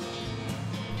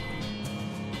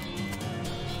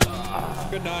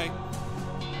 Good night.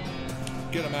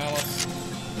 Get him, Alice.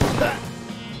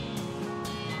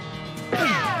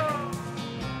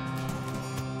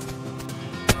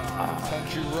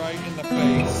 Punch you right in the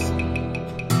face.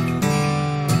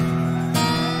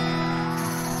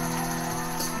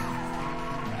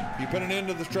 You put an end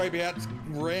to the stripy hat's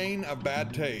reign of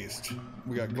bad taste.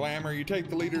 We got glamour. You take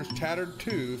the leader's tattered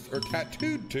tooth, or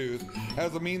tattooed tooth,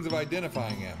 as a means of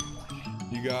identifying him.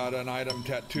 You got an item,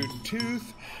 tattooed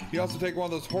tooth. You also take one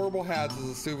of those horrible hats as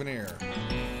a souvenir.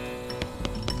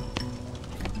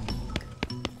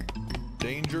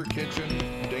 Danger kitchen,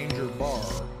 danger bar.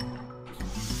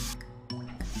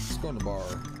 Let's go in the bar.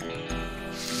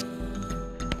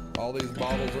 All these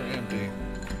bottles are empty.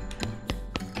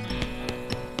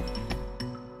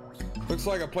 Looks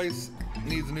like a place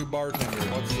needs a new bartender.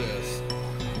 What's this?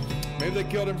 Maybe they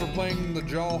killed him for playing the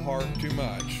jaw harp too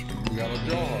much. We got a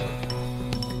jaw harp.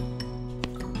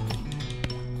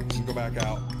 Let's go back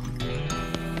out.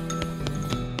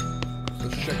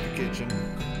 Let's check the kitchen.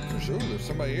 There's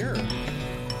somebody here.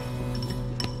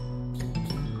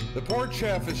 The poor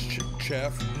chef is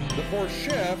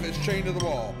chained to the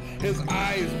wall. His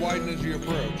eyes widen as you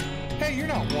approach. Hey, you're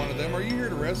not one of them. Are you here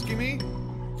to rescue me?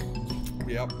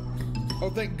 Yep. Oh,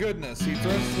 thank goodness. He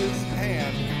thrusts his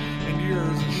hand into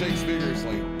yours and shakes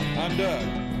vigorously. I'm Doug.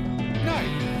 Night.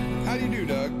 How do you do,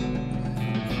 Doug?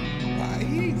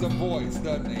 He needs a voice,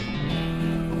 doesn't he?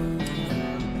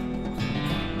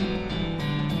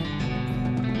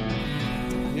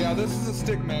 Yeah, this is a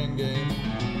stickman game.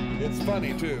 It's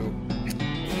funny, too.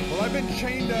 Well, I've been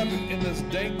chained up in this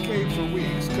dank cave for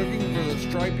weeks, cooking for the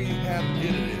stripy hat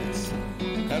idiots.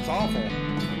 That's awful.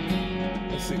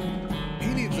 Let's see.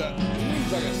 He needs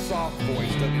like a soft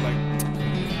voice, doesn't he? Like,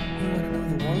 you want to know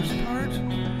the worst part?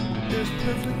 There's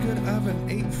perfectly good oven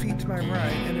 8 feet to my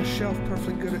right and a shelf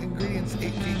perfectly good ingredients 8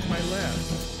 feet to my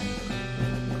left.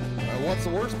 What's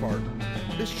the worst part?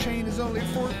 This chain is only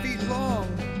 4 feet long.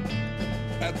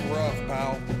 That's rough,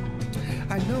 pal.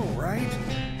 I know, right?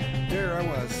 There I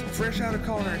was, fresh out of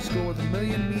culinary school with a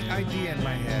million meat idea in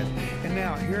my head, and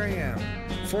now here I am,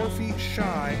 4 feet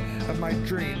shy of my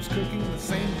dreams, cooking the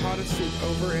same pot of soup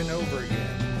over and over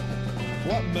again.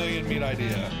 What million meat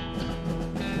idea?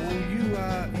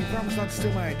 Well, you promised not to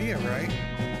steal my idea, right?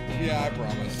 Yeah, I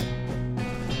promise.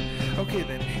 Okay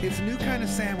then, it's a new kind of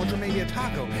sandwich or maybe a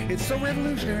taco. It's so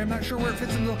revolutionary, I'm not sure where it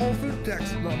fits into the whole food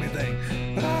taxonomy thing.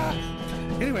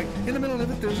 Anyway, in the middle of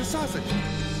it, there's a sausage.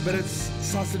 But it's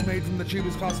sausage made from the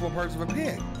cheapest possible parts of a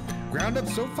pig, ground up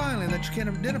so finely that you can't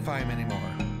identify him anymore.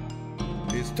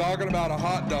 He's talking about a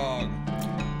hot dog.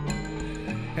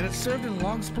 And it's served in a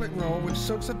long split roll, which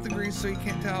soaks up the grease so you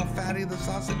can't tell how fatty the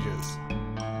sausage is.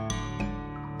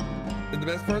 And the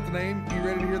best part, the name, you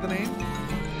ready to hear the name?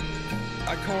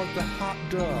 I call it the hot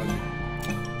dog.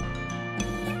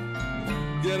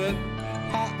 Get it?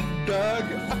 Hot dog?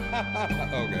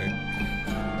 Okay.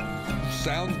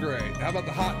 Sounds great. How about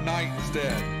the hot night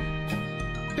instead?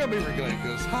 Don't be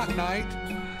ridiculous. Hot night?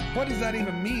 What does that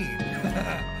even mean?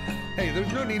 Hey,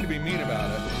 there's no need to be mean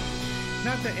about it.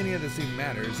 Not that any of this even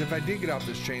matters. If I did get off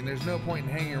this chain, there's no point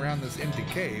in hanging around this empty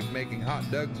cave making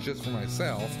hot dogs just for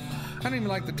myself. I don't even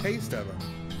like the taste of them.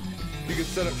 You could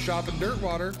set up shop in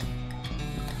Dirtwater.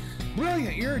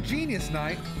 Brilliant, you're a genius,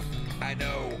 Knight. I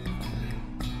know.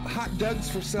 Hot dogs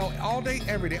for sale all day,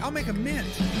 every day. I'll make a mint.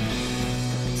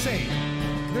 Say,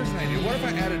 there's an idea. What if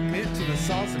I added mint to the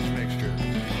sausage mixture?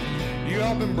 You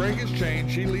help him break his chain.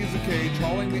 She leaves the cage,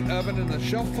 hauling the oven and the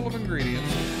shelf full of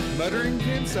ingredients, muttering to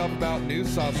himself about new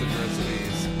sausage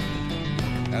recipes.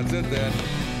 That's it then.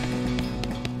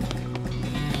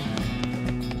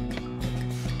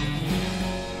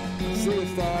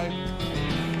 Suicide.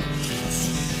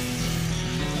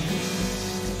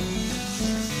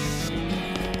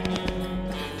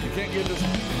 You can't get this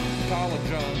pile of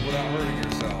junk without hurting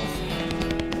yourself.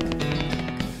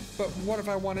 But what if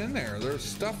I want in there? There's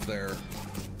stuff there.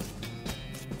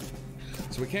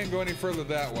 So we can't go any further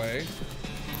that way.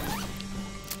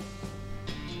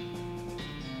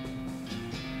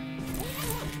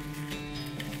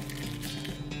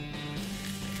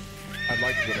 I'd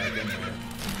like to go back in there.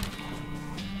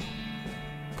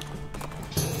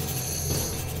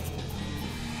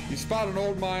 You spot an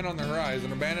old mine on the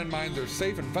horizon. Abandoned mines are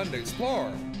safe and fun to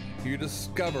explore. You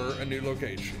discover a new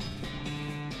location.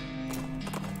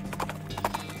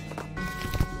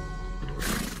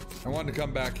 I wanted to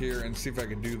come back here and see if I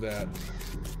could do that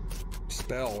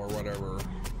spell or whatever.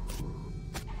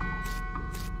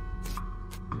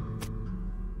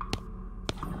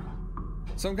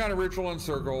 Some kind of ritual and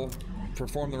circle.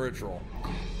 Perform the ritual.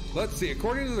 Let's see.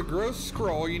 According to the gross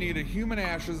scroll, you need a human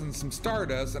ashes and some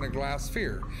stardust and a glass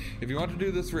sphere. If you want to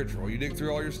do this ritual, you dig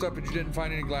through all your stuff, but you didn't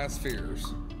find any glass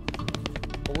spheres.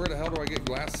 But where the hell do I get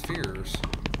glass spheres?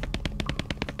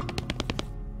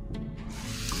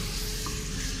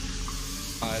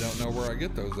 I don't know where I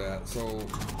get those at, so...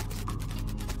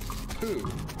 Ooh.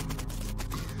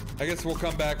 I guess we'll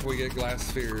come back when we get glass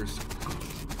spheres.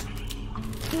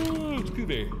 Ooh, excuse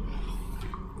me.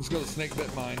 Let's go to the snake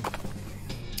bit mine.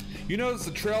 You notice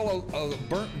the trail of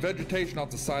burnt vegetation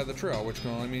off the side of the trail, which can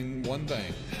only mean one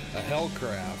thing. A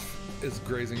hellcraft is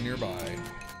grazing nearby.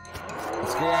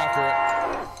 Let's go after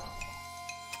it.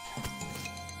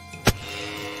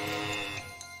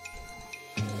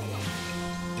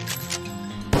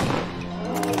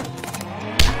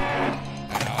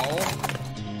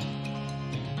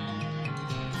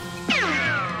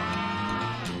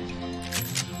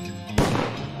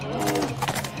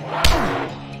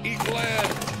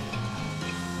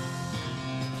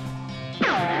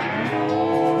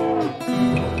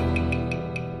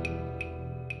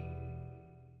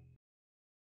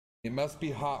 It must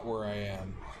be hot where I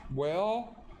am.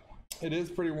 Well, it is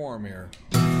pretty warm here.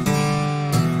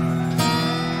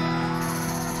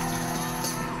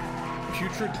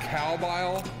 Putrid cow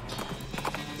bile?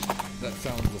 That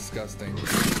sounds disgusting.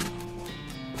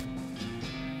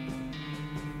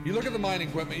 You look at the mining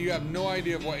equipment, you have no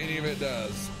idea of what any of it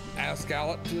does. Ask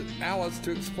Alice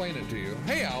to explain it to you.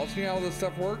 Hey Alice, you know how this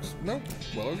stuff works? Nope.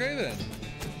 Well, okay then.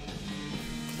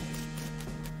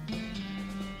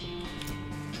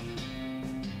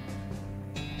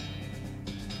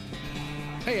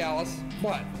 Hey Alice,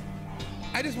 what?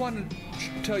 I just wanted to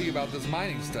tell you about this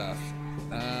mining stuff.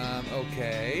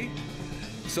 Okay.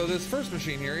 So this first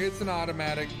machine here, it's an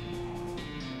automatic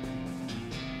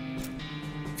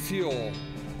fuel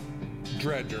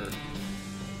dredger.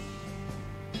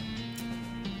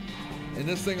 And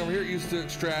this thing over here used to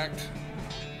extract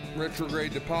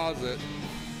retrograde deposit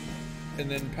and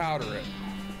then powder it.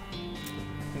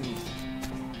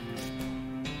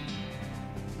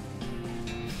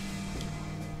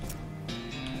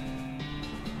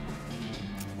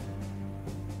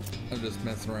 I'm just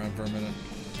messing around for a minute.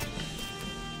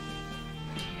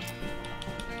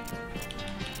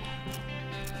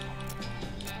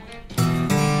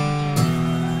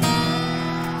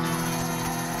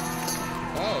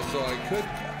 Oh, so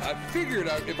I figured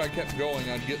if I kept going,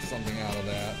 I'd get something out of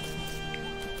that.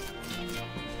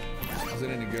 Is it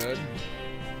any good?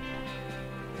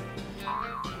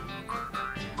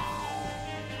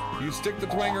 You stick the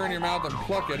twanger in your mouth and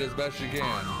pluck it as best you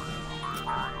can.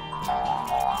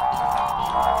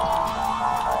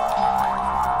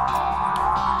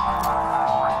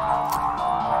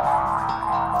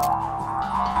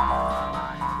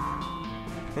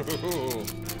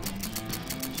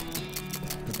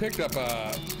 picked up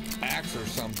a axe or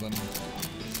something.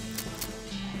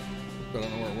 But I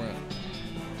don't know where it went.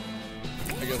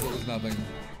 I guess it was nothing.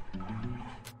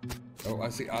 Oh, I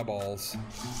see eyeballs.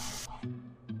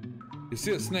 You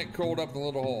see a snake curled up in the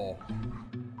little hole.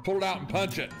 Pull it out and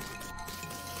punch it.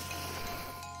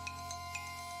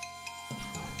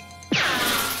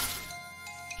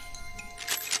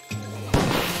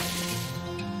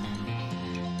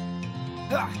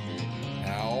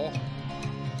 Ow.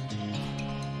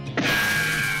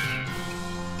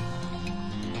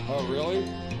 Oh, really?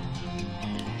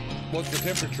 What's the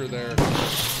temperature there?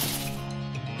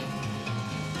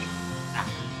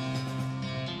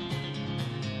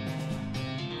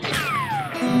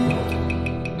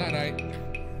 Night-night.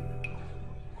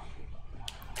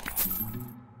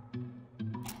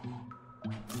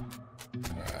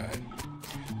 Alright.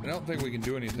 I don't think we can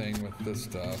do anything with this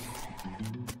stuff.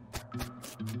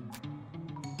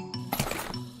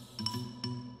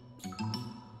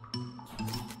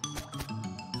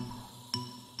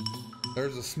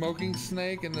 There's a smoking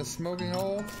snake in the smoking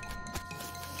hole.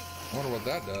 I wonder what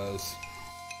that does.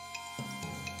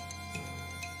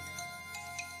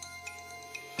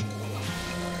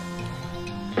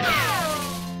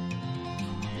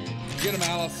 Get him,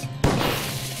 Alice.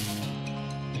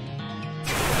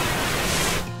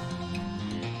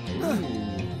 Ooh,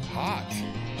 hot.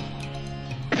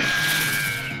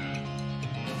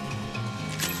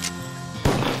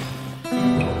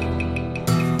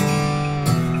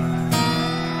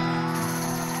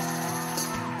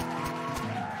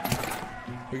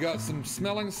 We got some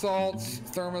smelling salts,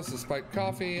 thermos of spiked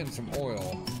coffee, and some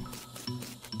oil.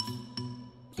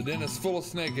 The den is full of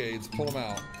snake aids. Pull them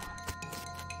out.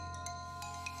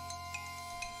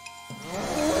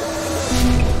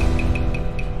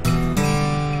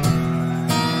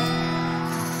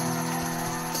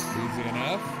 Easy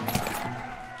enough.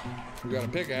 We got a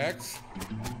pickaxe.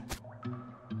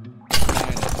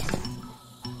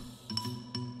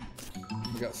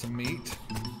 We got some meat.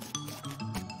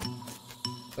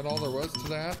 Is that all there was to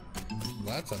that?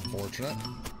 Well, that's unfortunate.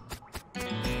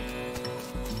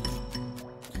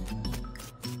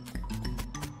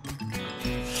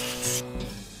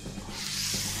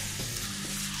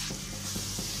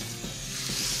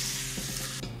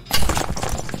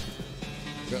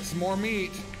 Got some more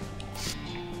meat.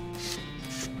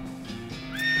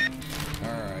 All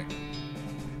right.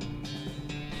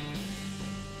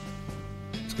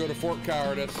 Let's go to Fort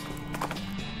Cowardice.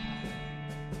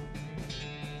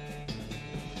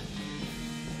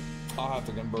 I'll have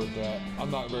to convert that. I'm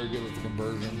not very good with the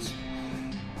conversions.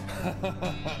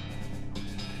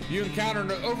 You encounter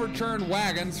an overturned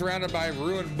wagon surrounded by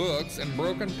ruined books and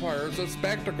broken pairs of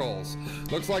spectacles.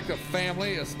 Looks like the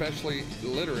family, especially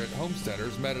literate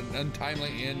homesteaders, met an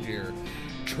untimely end here.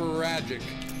 Tragic.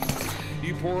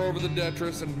 You pore over the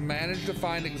detritus and manage to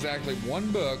find exactly one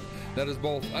book that is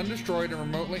both undestroyed and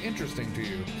remotely interesting to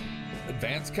you.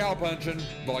 Advanced Cowpunching,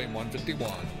 Volume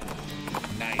 151.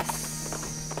 Nice.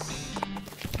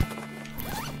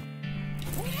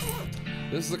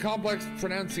 This is a complex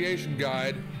pronunciation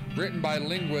guide written by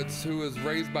linguists who is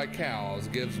raised by cows.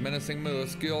 Gives menacing moo a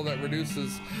skill that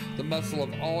reduces the muscle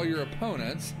of all your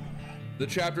opponents. The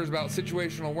chapter is about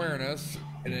situational awareness,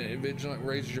 and it vigilantly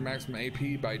raises your maximum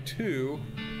AP by 2.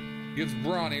 Gives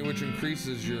brawny, which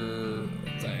increases your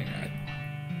thing.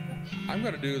 I'm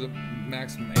gonna do the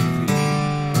maximum AP.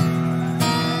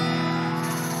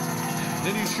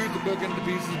 Then you shoot the book into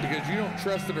pieces because you don't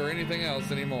trust it or anything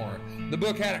else anymore. The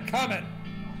book had it coming.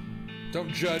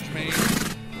 Don't judge me.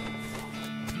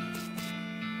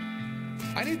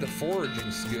 I need the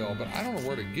foraging skill, but I don't know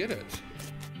where to get it.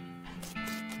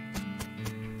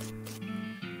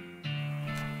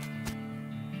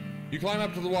 You climb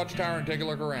up to the watchtower and take a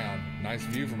look around. Nice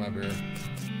view from up here.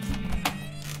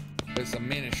 There's some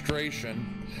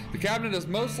ministration. The cabinet is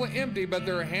mostly empty, but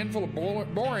there are a handful of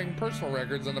boring personal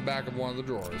records in the back of one of the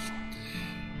drawers.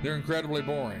 They're incredibly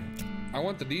boring. I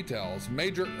want the details.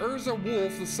 Major Urza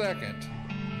Wolf II,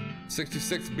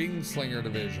 66th Beanslinger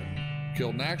Division.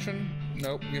 Killed in action?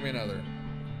 Nope, give me another.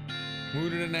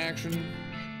 Wounded in action?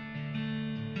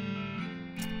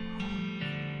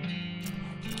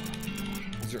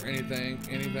 Is there anything?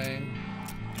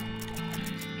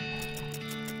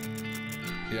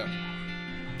 Yep.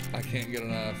 I can't get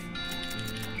enough.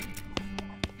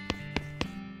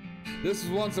 This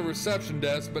was once a reception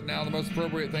desk, but now the most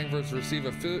appropriate thing for us to receive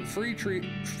a free trip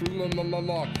to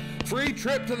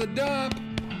the dump.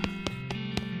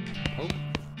 Oh,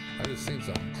 I just seen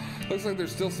something. Looks like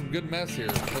there's still some good mess here.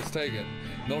 Let's take it.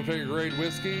 Military grade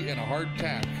whiskey and a hard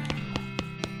tack.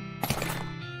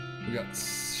 We got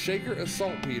shaker of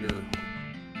saltpeter.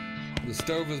 The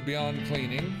stove is beyond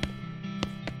cleaning.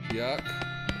 Yuck.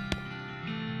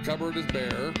 Cupboard is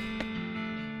bare.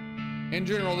 In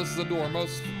general, this is a door. More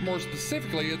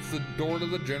specifically, it's the door to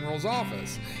the general's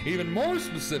office. Even more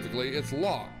specifically, it's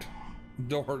locked.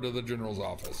 Door to the general's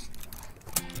office.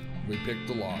 We picked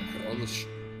the lock. Oh,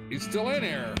 he's still in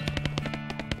here.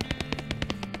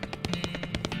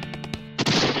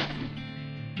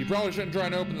 You probably shouldn't try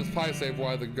and open this pie safe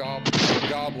while the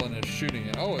goblin is shooting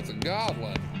it. Oh, it's a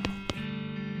goblin.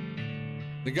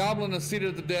 The goblin is seated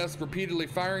at the desk, repeatedly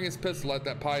firing his pistol at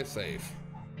that pie safe.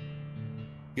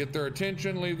 Get their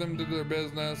attention, leave them to their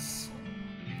business.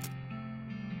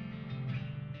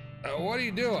 What are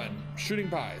you doing? Shooting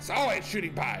pies. Oh, it's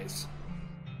shooting pies.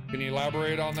 Can you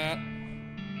elaborate on that?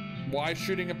 Why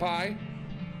shooting a pie?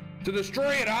 To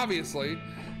destroy it, obviously.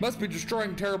 Must be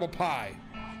destroying terrible pie.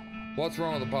 What's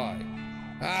wrong with the pie?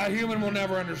 A human will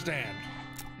never understand.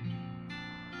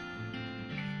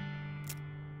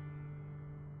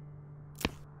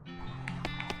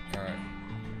 Alright.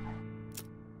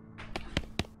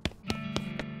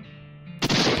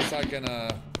 Guess I can,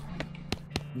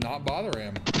 not bother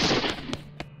him.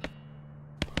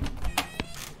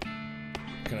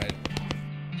 Can I?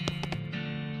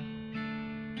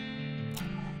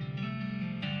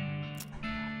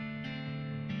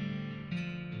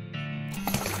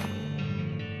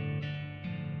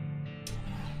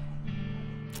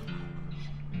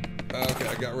 Okay,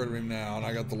 I got rid of him now, and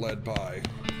I got the lead pie.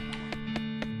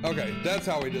 Okay, that's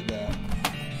how we did that.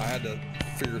 I had to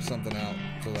figure something out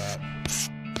for that.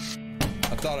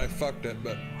 I thought I fucked it,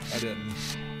 but I didn't.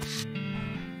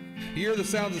 You hear the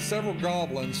sounds of several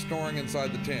goblins snoring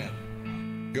inside the tent.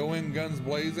 Go in guns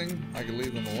blazing. I could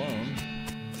leave them alone,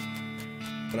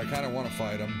 but I kind of want to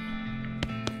fight them.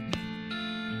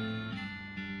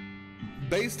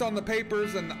 Based on the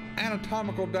papers and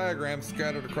anatomical diagrams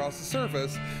scattered across the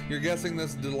surface, you're guessing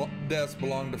this desk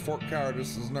belonged to Fort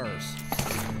Cowardice's nurse.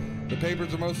 The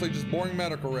papers are mostly just boring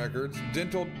medical records,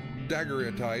 dental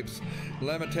daguerreotypes,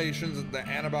 limitations that the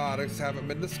antibiotics haven't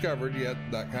been discovered yet,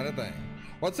 that kind of thing.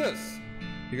 What's this?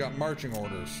 You got marching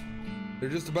orders. They're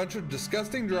just a bunch of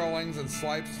disgusting drawings and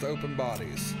sliced open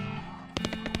bodies.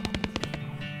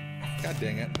 God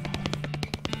dang it.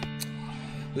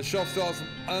 The shelf still has some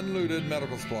unlooted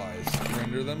medical supplies.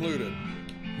 Render them looted.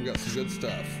 We got some good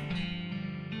stuff.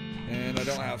 And I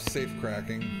don't have safe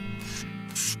cracking.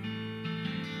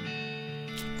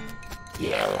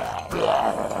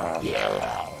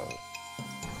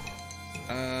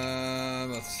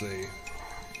 Let's see.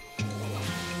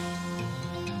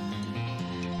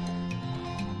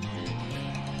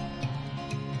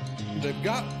 They've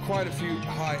got quite a few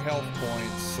high health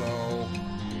points, so...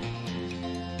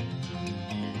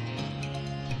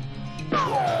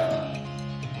 Ow.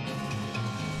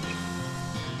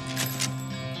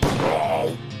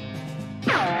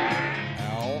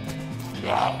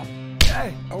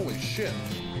 Hey, holy shit.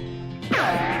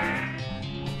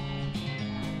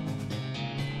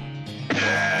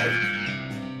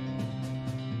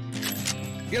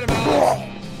 Get him out!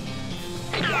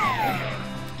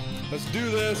 Let's do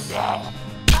this!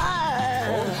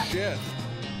 Oh shit.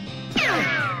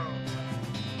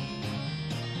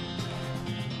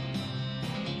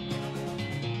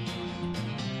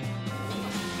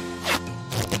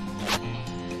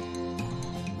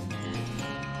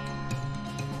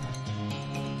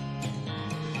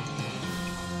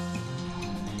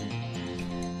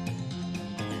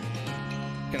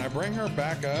 Can I bring her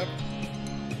back up?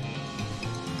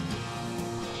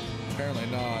 Apparently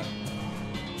not.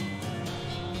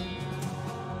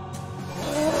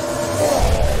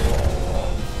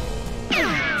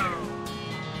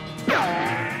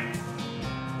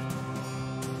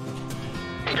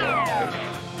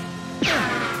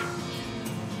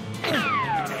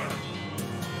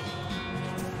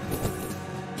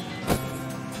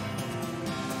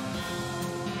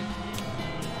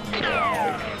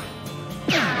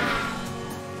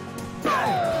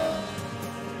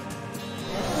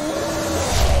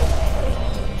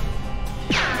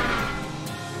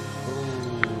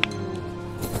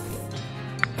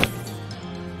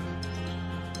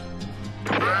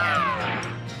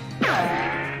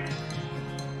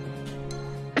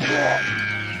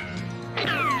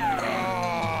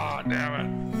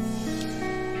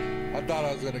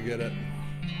 Gonna get it.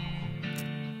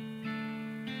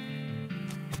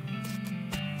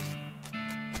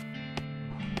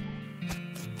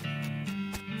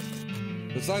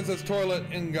 The sign says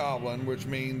toilet in Goblin, which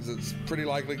means it's pretty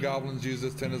likely goblins use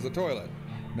this tent as a toilet.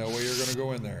 No way you're gonna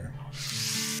go in there.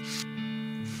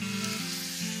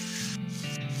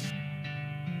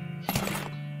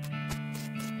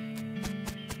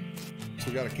 So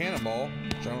we got a cannonball,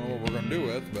 which I don't know what we're gonna do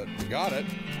with, but we got it.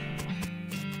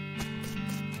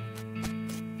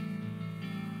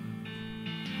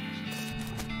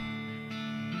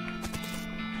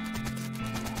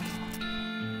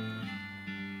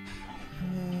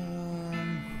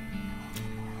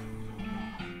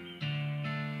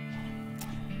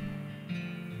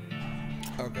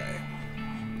 Okay.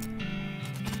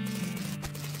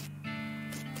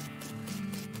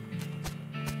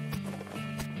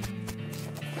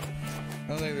 I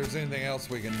don't think there's anything else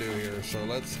we can do here, so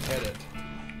let's head it.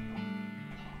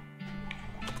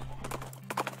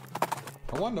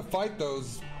 I wanted to fight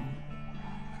those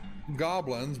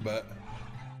goblins, but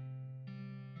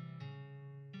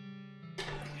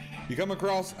you come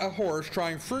across a horse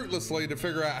trying fruitlessly to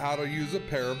figure out how to use a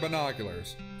pair of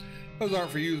binoculars. Those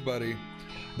aren't for you, buddy.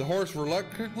 The horse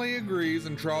reluctantly agrees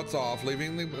and trots off,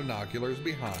 leaving the binoculars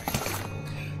behind.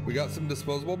 We got some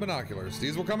disposable binoculars.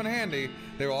 These will come in handy.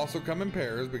 They will also come in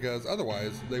pairs because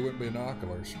otherwise they wouldn't be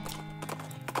binoculars.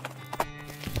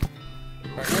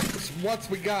 All right, what's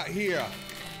we got here?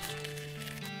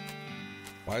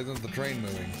 Why isn't the train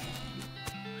moving?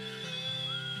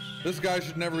 This guy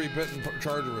should never be put in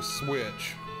charge of a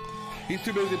switch. He's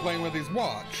too busy playing with his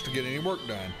watch to get any work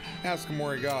done. Ask him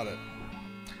where he got it.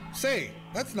 Say,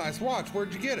 that's a nice watch.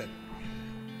 Where'd you get it?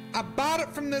 I bought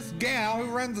it from this gal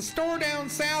who runs a store down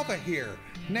south of here.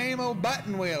 Name old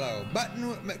Button Willow.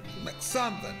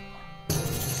 Something.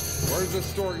 Where's this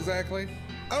store exactly?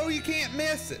 Oh, you can't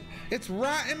miss it. It's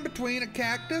right in between a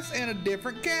cactus and a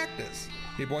different cactus.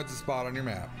 He points a spot on your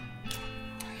map.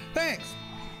 Thanks.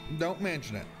 Don't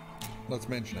mention it. Let's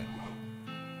mention it.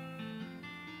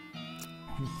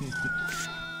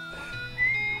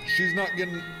 She's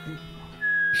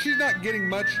not getting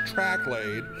much track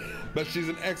laid, but she's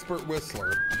an expert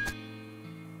whistler.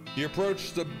 You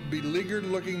approach the beleaguered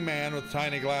looking man with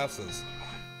tiny glasses.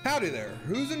 Howdy there,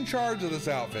 who's in charge of this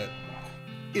outfit?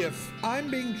 If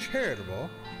I'm being charitable,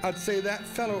 I'd say that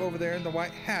fellow over there in the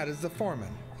white hat is the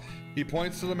foreman. He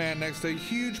points to the man next to a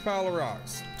huge pile of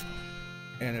rocks.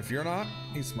 And if you're not,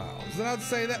 he smiles. Then I'd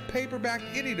say that paperback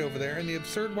idiot over there in the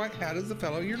absurd white hat is the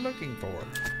fellow you're looking for.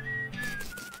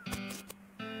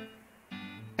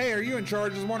 Hey, are you in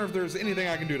charge? I was wondering if there's anything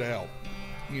I can do to help.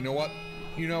 You know what?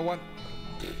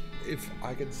 If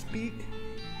I could speak,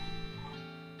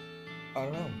 I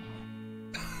don't know.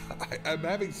 I'm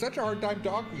having such a hard time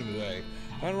talking today.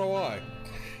 I don't know why.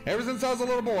 Ever since I was a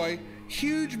little boy,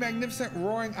 huge, magnificent,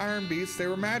 roaring iron beasts, they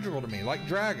were magical to me, like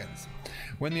dragons.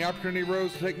 When the opportunity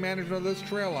arose to take management of this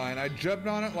trail line, I jumped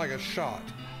on it like a shot.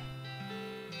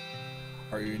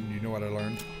 You know what I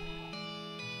learned?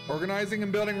 Organizing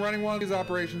and building running one of these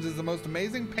operations is the most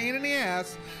amazing pain in the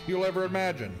ass you'll ever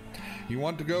imagine. You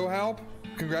want to go help?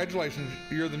 Congratulations,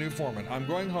 you're the new foreman. I'm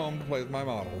going home to play with my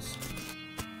models.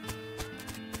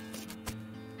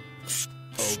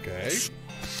 Okay.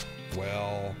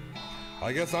 Well,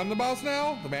 I guess I'm the boss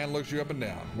now? The man looks you up and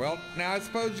down. Well, now I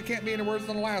suppose you can't be any worse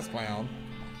than the last clown.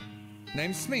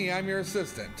 Name's Smee, I'm your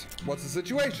assistant. What's the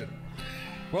situation?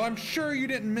 Well, I'm sure you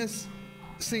didn't miss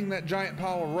seeing that giant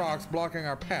pile of rocks blocking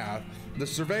our path. The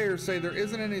surveyors say there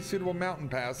isn't any suitable mountain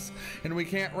paths and we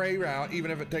can't reroute even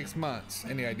if it takes months.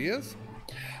 Any ideas?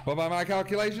 Well, by my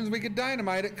calculations, we could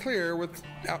dynamite it clear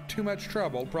without too much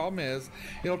trouble. Problem is,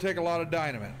 it'll take a lot of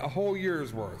dynamite, a whole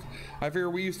year's worth. I figure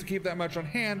we used to keep that much on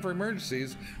hand for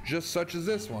emergencies, just such as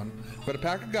this one, but a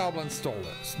pack of goblins stole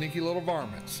it. Sneaky little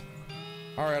varmints.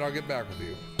 All right, I'll get back with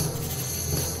you.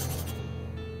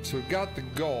 So we've got the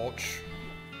gulch.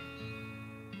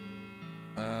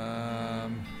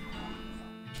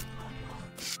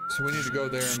 So we need to go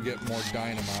there and get more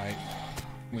dynamite.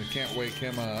 We can't wake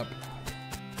him up.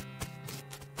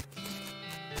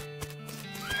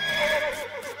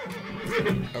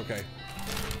 Okay.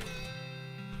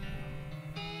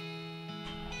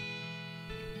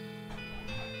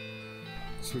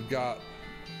 So we've got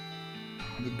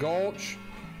the gulch,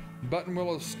 Button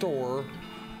Willow's store,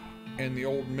 and the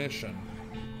old mission.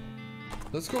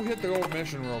 Let's go hit the old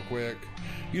mission real quick.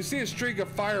 You see a streak of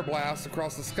fire blasts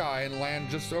across the sky and land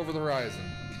just over the horizon.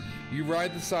 You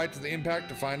ride the site to the impact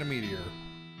to find a meteor.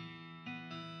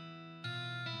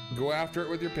 Go after it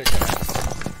with your pickaxe.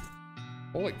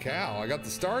 Holy cow, I got the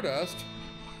stardust.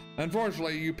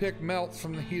 Unfortunately, you pick melts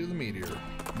from the heat of the meteor.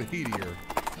 The heatier.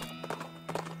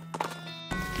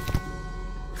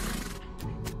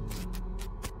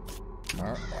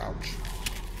 Ouch.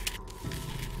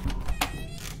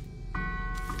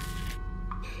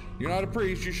 You're not a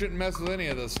priest, you shouldn't mess with any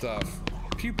of this stuff.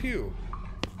 Pew pew.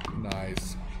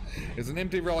 Nice. It's an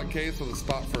empty relic case with a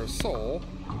spot for a soul,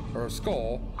 or a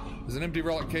skull. There's an empty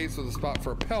relic case with a spot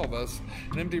for a pelvis,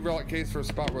 an empty relic case for a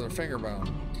spot with a finger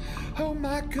bone. Oh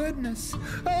my goodness!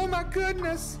 Oh my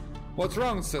goodness! What's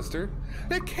wrong, sister?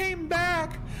 They came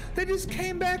back! They just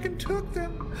came back and took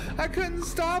them! I couldn't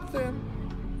stop them!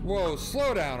 Whoa,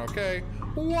 slow down, okay?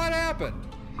 What happened?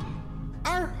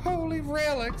 Our holy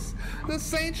relics! The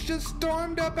saints just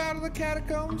stormed up out of the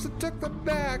catacombs and took them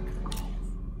back!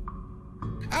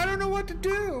 I don't know what to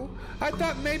do! I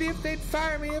thought maybe if they'd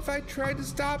fire me if I tried to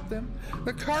stop them.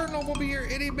 The Cardinal will be here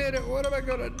any minute. What am I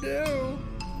gonna do?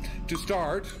 To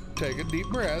start, take a deep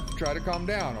breath, try to calm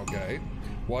down, okay?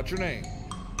 What's your name?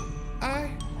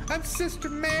 I'm Sister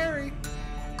Mary.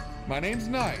 My name's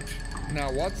Knight.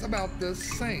 Now what's about the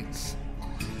saints?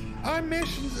 Our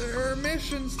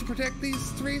missions to protect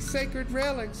these 3 sacred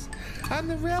relics. I'm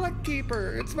the relic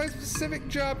keeper. It's my specific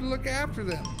job to look after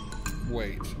them.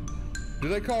 Wait. Do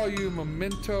they call you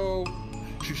Memento?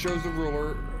 She shows the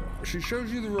ruler. She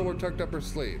shows you the ruler tucked up her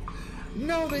sleeve.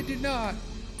 No, they do not.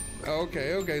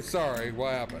 Okay, sorry.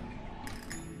 What happened?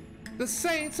 The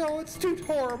saints, oh, it's too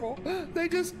horrible. They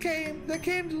came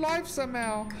to life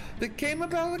somehow. They came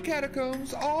up out of the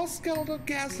catacombs, all skeletal,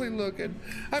 ghastly looking.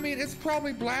 I mean, it's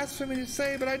probably blasphemy to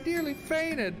say, but I nearly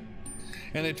fainted.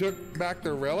 And they took back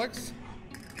their relics?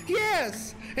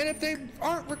 Yes, and if they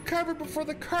aren't recovered before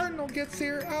the Cardinal gets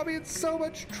here, I'll be in so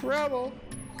much trouble.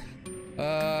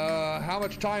 How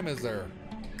much time is there?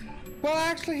 Well,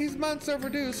 actually, he's months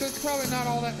overdue, so it's probably not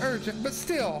all that urgent, but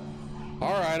still.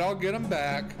 All right, I'll get him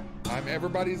back. I'm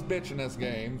everybody's bitch in this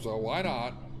game, so why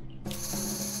not?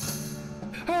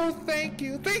 Oh, thank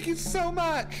you. Thank you so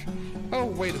much. Oh,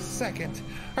 wait a second.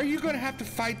 Are you going to have to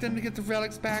fight them to get the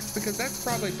relics back? Because that's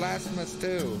probably blasphemous,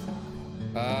 too.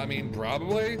 I mean,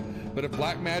 probably. But if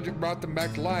black magic brought them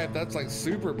back to life, that's like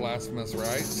super blasphemous,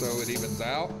 right? So it evens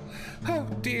out. Oh,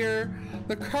 dear.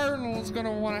 The Cardinal is going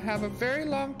to want to have a very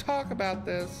long talk about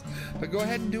this. But go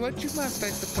ahead and do what you must, I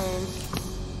suppose.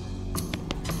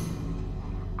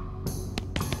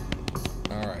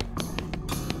 Alright.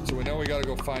 So we know we gotta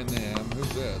go find them. Who's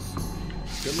this?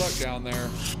 Good luck down there.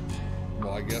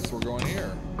 Well, I guess we're going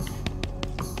here.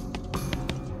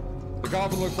 The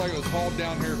coffin looks like it was hauled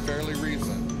down here fairly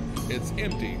recent. It's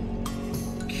empty.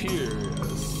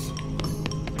 Curious.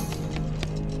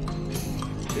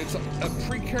 It's a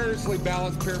precariously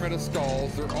balanced pyramid of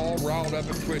skulls. They're all riled up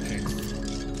and twitching.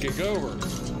 Kick over.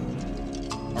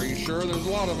 Are you sure? There's a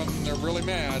lot of them and they're really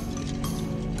mad.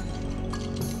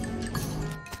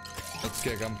 Let's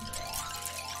kick them.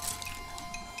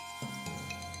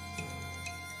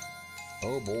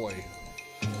 Oh boy.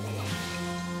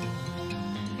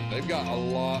 They've got a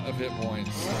lot of hit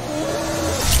points.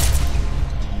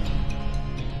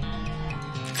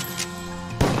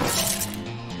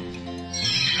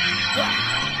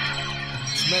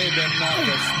 This may have been not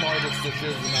the smartest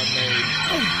decision I've made.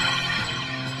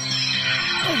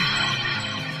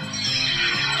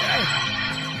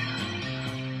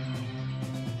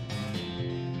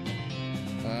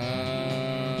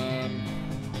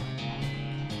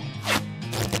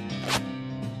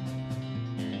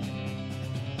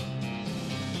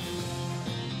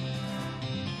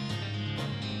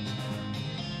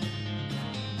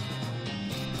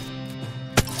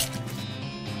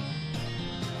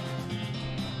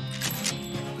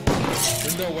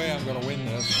 There's no way I'm gonna win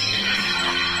this.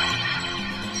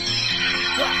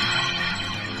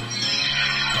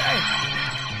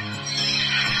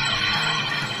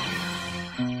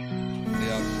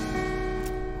 Yeah,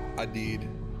 I did.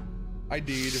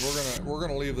 We're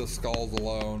gonna leave the skulls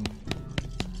alone.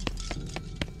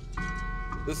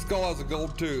 This skull has a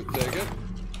gold tooth. Take it.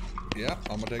 Yeah,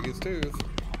 I'm gonna take his tooth.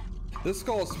 This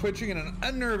skull is twitching in an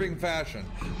unnerving fashion,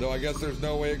 though I guess there's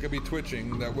no way it could be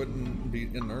twitching that wouldn't be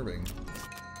unnerving.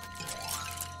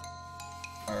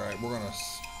 Alright, we're gonna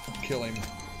kill him.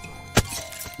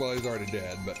 Well, he's already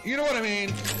dead, but you know what I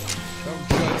mean. Don't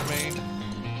judge me.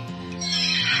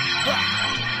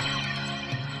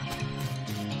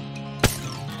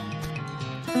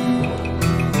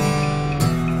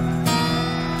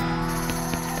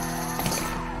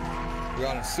 We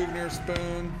got a souvenir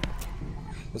spoon.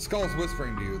 The skull's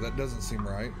whispering to you. That doesn't seem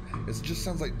right. It just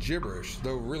sounds like gibberish,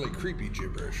 though really creepy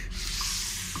gibberish.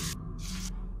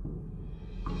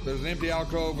 There's an empty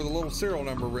alcove with a little serial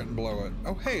number written below it.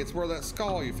 Oh, hey, it's where that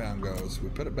skull you found goes. We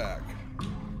put it back.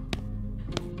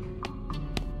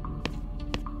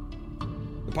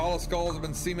 The pile of skulls have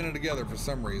been cemented together for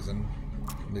some reason.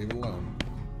 Leave it alone.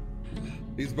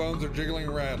 These bones are jiggling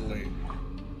rattly.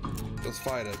 Let's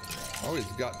fight it. Oh, he's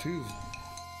got two.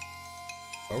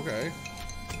 Okay.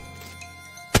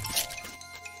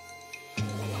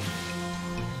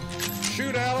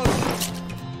 Shoot, Alice!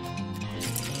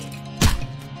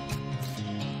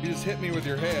 You just hit me with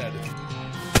your head.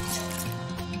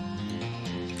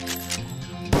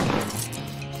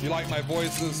 You like my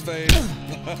voice's face?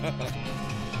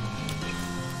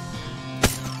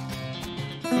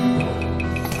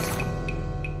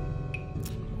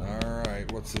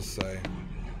 Alright, what's this say?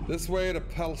 This way to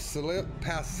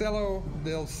Pasello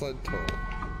del Soto.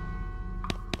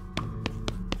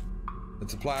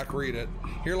 It's a plaque, read it.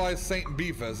 Here lies Saint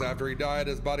Beefus. After he died,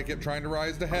 his body kept trying to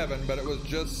rise to heaven, but it was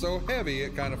just so heavy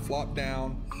it kind of flopped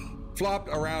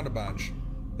around a bunch.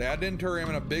 They had to inter him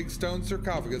in a big stone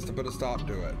sarcophagus to put a stop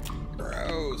to it.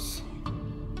 Gross.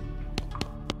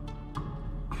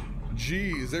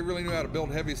 Jeez, they really knew how to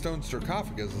build heavy stone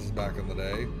sarcophaguses back in the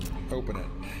day. Open it.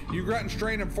 You grunt and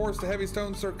strain and force the heavy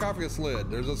stone sarcophagus lid.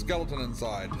 There's a skeleton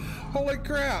inside. Holy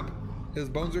crap! His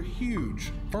bones are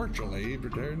huge. Fortunately, he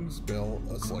returns Bill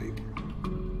asleep.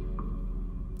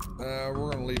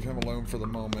 We're gonna leave him alone for the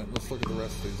moment. Let's look at the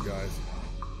rest of these guys.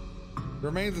 The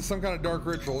remains of some kind of dark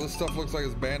ritual. This stuff looks like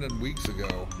it's abandoned weeks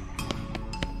ago.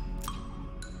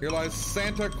 Here lies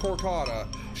Santa Cortada.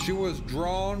 She was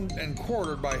drawn and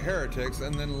quartered by heretics,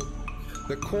 and then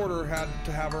the quarter had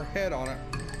to have her head on it,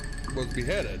 was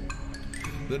beheaded.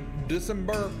 The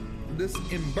disemberment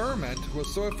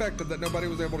was so effective that nobody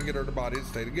was able to get her body to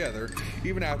stay together,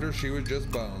 even after she was just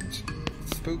bones.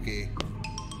 Spooky.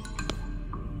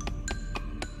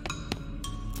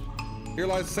 Here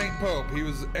lies Saint Pope. He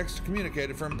was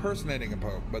excommunicated for impersonating a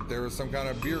pope, but there was some kind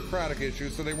of bureaucratic issue,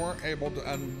 so they weren't able to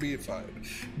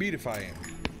beatify him.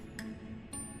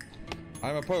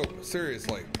 I'm a pope,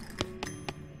 seriously.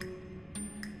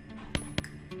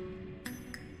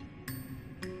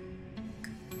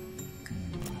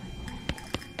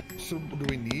 So do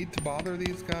we need to bother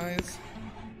these guys?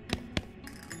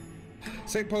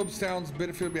 Saint Pope stands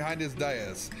Bitterfield behind his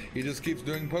dais. He just keeps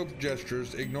doing Pope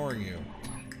gestures, ignoring you.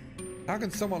 How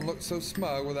can someone look so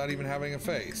smug without even having a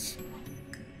face?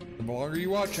 The longer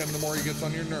you watch him, the more he gets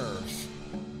on your nerves.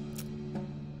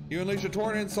 You unleash a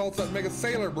torrent of insults that make a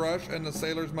sailor brush, and the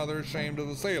sailor's mother is ashamed of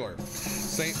the sailor.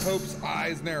 Saint Pope's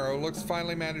eyes narrow. Looks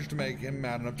finally managed to make him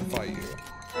mad enough to fight you.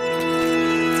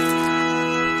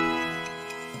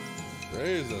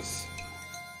 Jesus.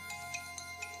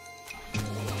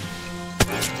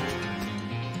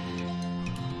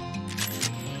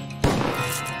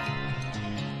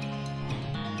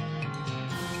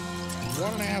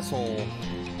 What an asshole.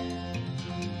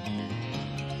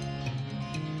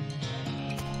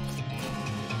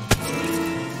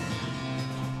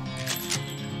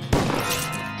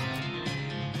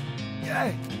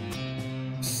 Yay!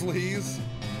 Sleaze.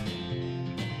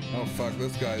 Oh fuck,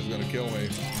 this guy's gonna kill me.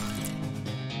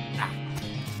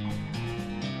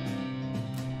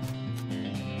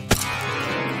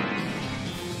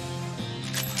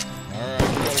 Alright, we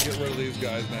gotta get rid of these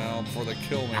guys now before they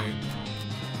kill me.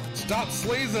 Stop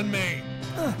sleazing me!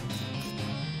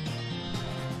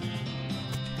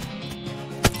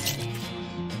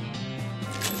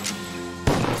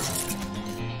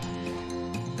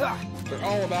 They're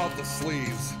all about the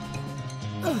sleaze.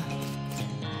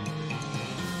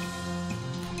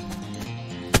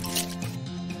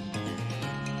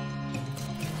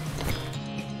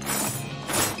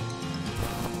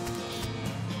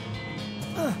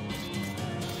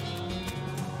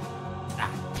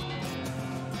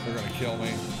 They're gonna kill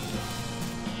me.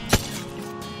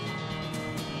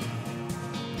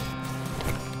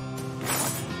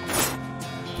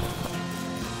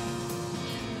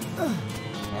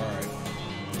 Alright.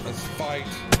 Let's fight.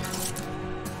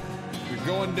 You're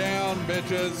going down,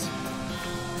 bitches.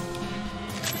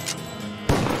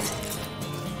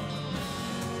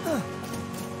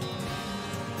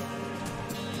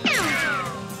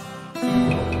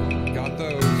 Got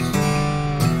those.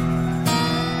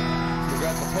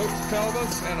 Pope's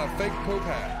pelvis and a fake Pope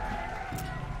hat.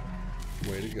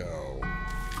 Way to go.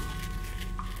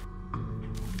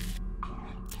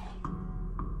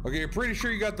 Okay, you're pretty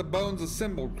sure you got the bones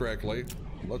assembled correctly.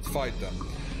 Let's fight them.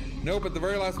 Nope, at the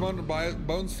very last moment,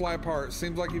 bones fly apart.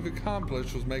 Seems like you've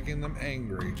accomplished was making them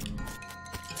angry.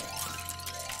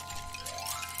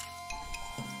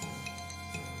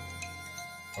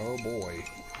 Oh boy.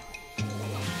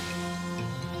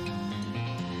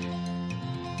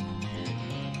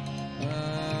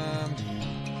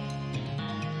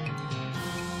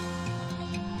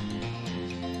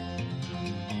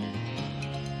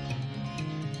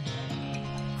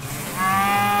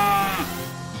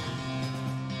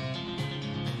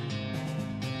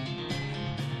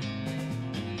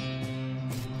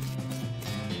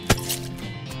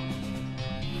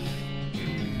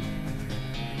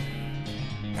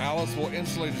 Alice will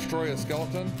instantly destroy a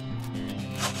skeleton.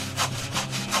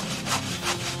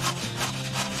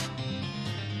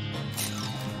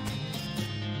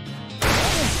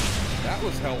 that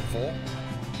was helpful.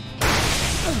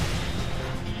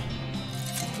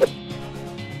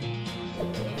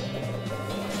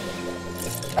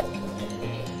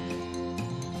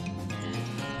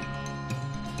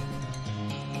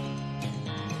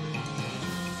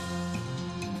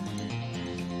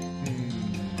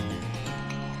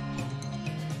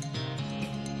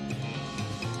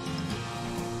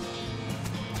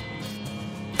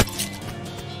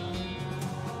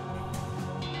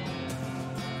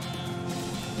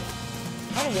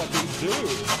 I don't know what these do.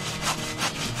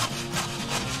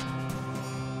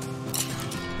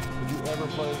 Did you ever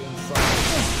play inside?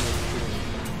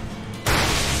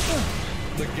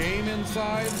 The game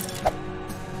inside?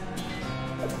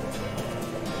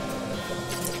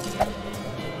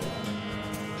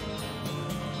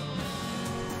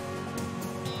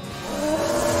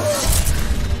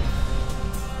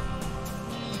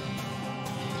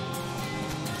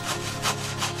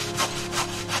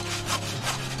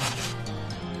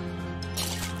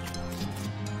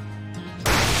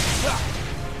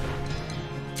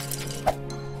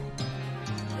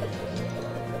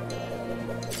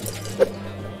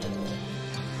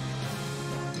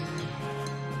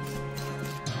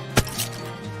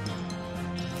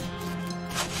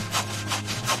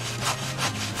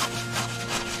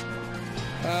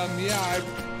 Yeah,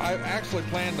 I actually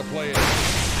planned to play it.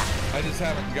 I just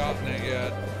haven't gotten it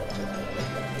yet.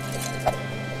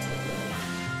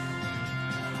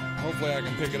 Hopefully I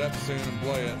can pick it up soon and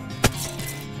play it.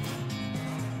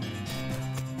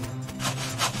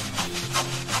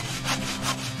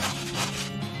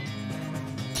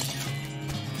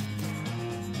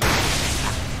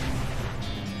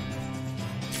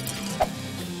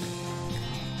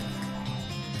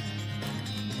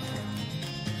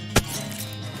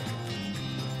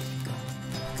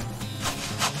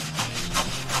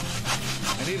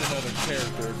 I need another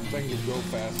character. Things would go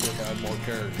faster if I had more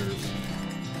characters.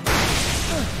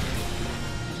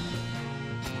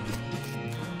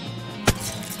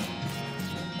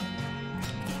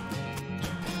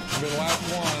 Be the last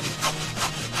one.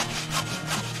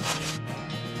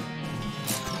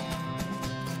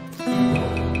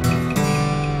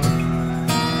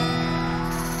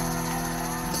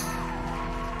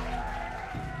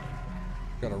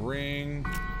 Got a ring.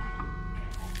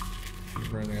 Is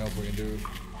there anything else we can do?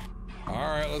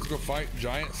 Alright, let's go fight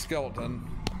giant skeleton.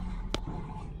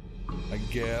 I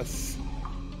guess.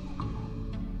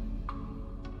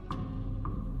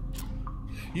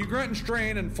 You grunt and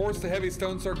strain and force the heavy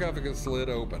stone sarcophagus lid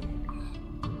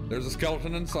open. There's a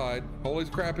skeleton inside. Holy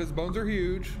crap, his bones are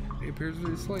huge. He appears to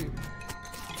be asleep.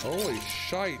 Holy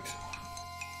shite.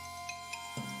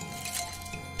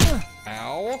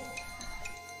 Ow.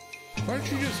 Why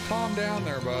don't you just calm down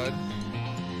there, bud?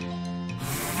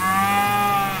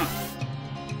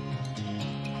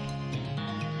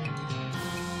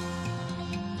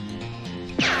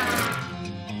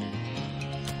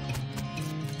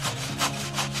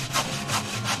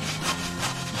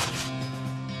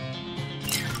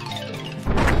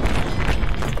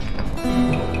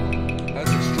 That's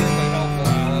extremely helpful,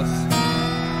 Alice.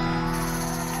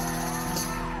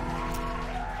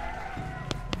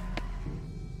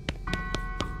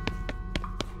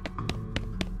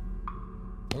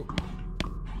 Oh.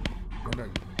 We're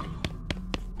done.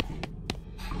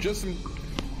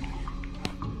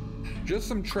 Just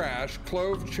some trash,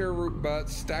 clove, chair root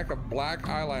butts, stack of black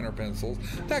eyeliner pencils,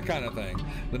 that kind of thing.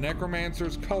 The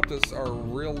necromancer's cultists are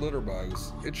real litter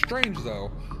bugs. It's strange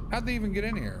though. How'd they even get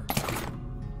in here?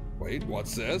 Wait,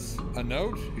 what's this? A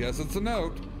note? Yes, it's a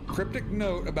note. Cryptic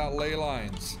note about ley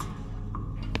lines.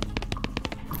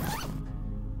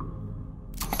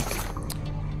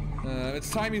 It's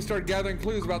time you start gathering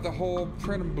clues about the whole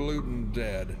Prenbluten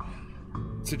dead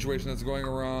situation that's going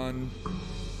around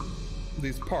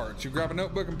these parts. You grab a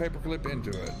notebook and paperclip into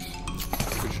it.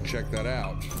 We should check that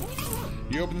out.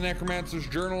 You open the necromancer's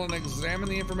journal and examine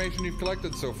the information you've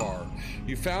collected so far.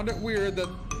 You found that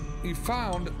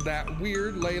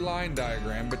weird ley line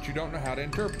diagram, but you don't know how to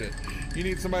interpret it. You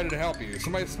need somebody to help you.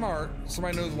 Somebody smart,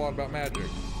 somebody knows a lot about magic.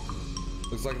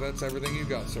 Looks like that's everything you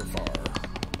got so far.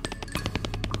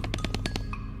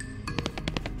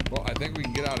 Well, I think we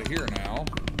can get out of here now.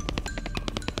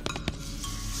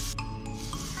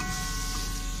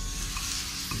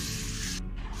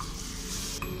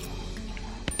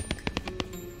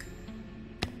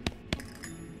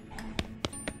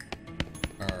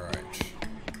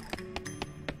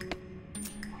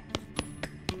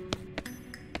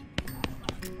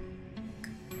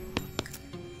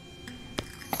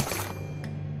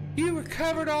 You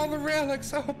recovered all the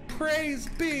relics. Oh, praise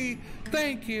be.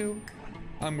 Thank you.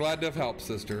 I'm glad to have helped,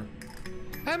 sister.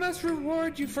 I must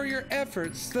reward you for your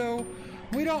efforts, though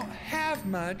we don't have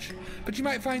much, but you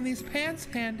might find these pants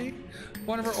handy.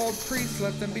 One of our old priests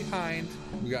left them behind.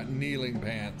 We got kneeling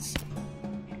pants.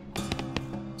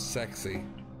 Sexy.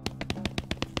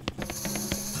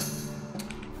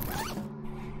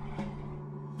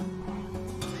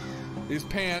 These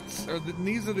pants, or the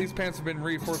knees of these pants have been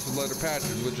reinforced with leather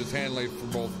patches, which is handy for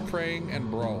both praying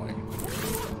and brawling.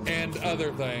 And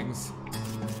other things.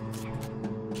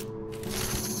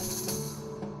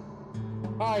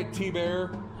 Hi,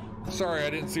 T-Bear. Sorry, I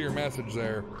didn't see your message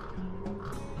there.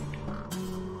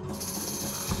 Is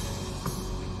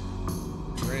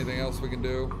there anything else we can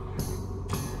do?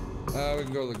 We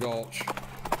can go to the gulch.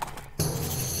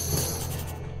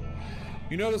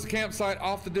 You notice a campsite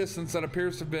off the distance that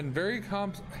appears to have been very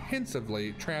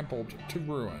comprehensively trampled to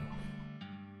ruin.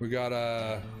 We got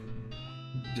a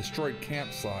destroyed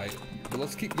campsite, but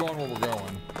let's keep going where we're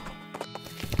going.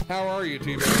 How are you,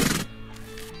 T-Bear?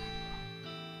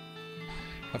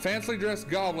 A fancily dressed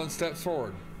goblin steps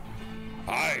forward.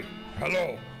 Hi,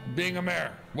 hello, being a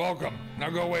mayor, welcome. Now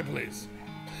go away, please.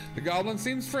 The goblin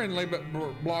seems friendly, but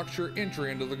blocks your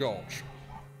entry into the gulch.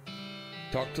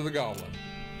 Talk to the goblin.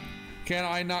 Can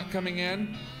I not coming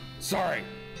in? Sorry,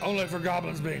 only for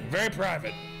goblins being very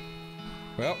private.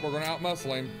 Well, we're gonna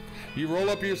outmuscle him. You roll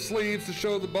up your sleeves to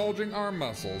show the bulging arm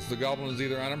muscles. The goblin is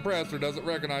either unimpressed or doesn't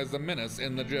recognize the menace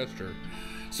in the gesture.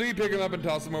 So you pick him up and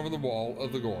toss him over the wall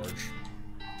of the gorge.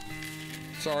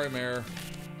 Sorry, Mayor.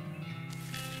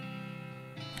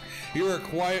 You hear a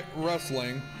quiet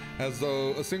rustling as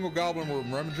though a single goblin were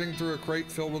rummaging through a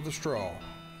crate filled with the straw.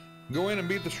 Go in and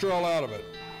beat the straw out of it.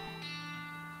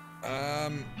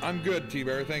 I'm good,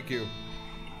 T-Bear, thank you.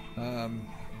 I've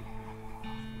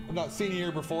not seen you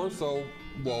here before, so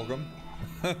welcome.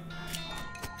 That's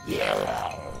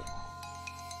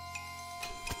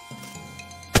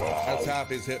half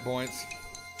his hit points.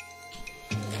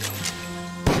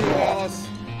 Alice.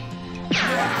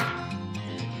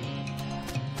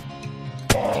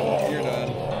 You're done.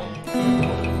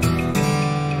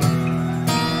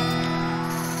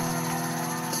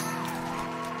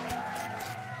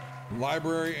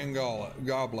 Library and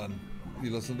goblin. You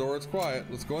listen to the door, it's quiet.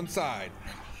 Let's go inside.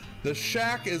 The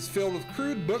shack is filled with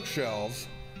crude bookshelves.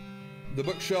 The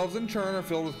bookshelves in turn are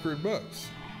filled with crude books.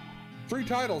 3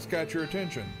 titles catch your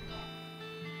attention.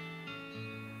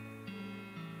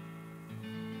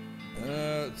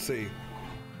 Let's see.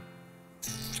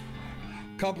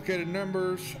 Complicated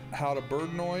numbers, how to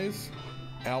bird noise,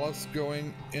 Alice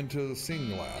going into the scene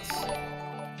glass.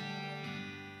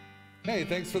 Hey,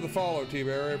 thanks for the follow,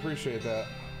 T-Bear. I appreciate that.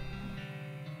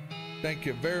 Thank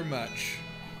you very much.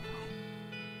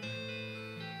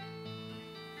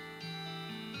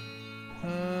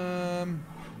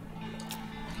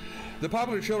 The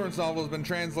popular children's novel has been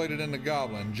translated into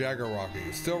Goblin,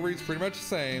 Jaggerrocky. Still reads pretty much the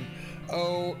same.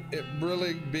 Oh, it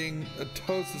really being a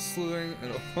toast of slithering.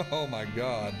 Oh my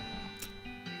god.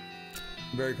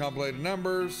 Very complicated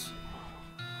numbers.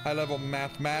 High level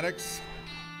mathematics.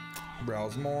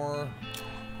 Browse more.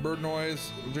 Bird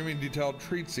noise. Dreamy detailed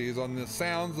treatises on the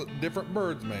sounds that different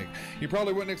birds make. You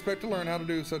probably wouldn't expect to learn how to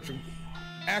do such an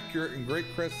accurate and great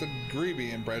crested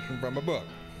greeby impression from a book.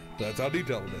 That's how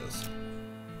detailed it is.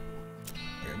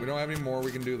 Okay, we don't have any more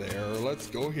we can do there. Let's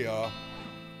go here.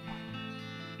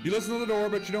 You listen to the door,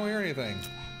 but you don't hear anything.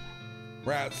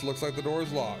 Rats, looks like the door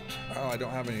is locked. Oh, I don't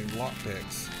have any lock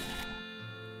picks.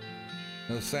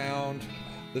 No sound.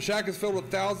 The shack is filled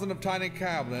with thousands of tiny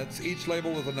cabinets, each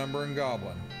labeled with a number in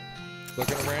goblin.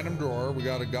 Look at a random drawer, we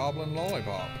got a goblin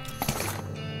lollipop.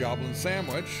 Goblin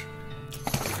sandwich.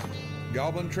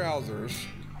 Goblin trousers.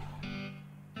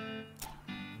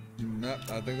 Nope,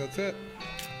 I think that's it.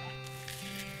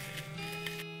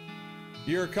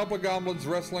 You hear a couple of goblins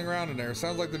wrestling around in there.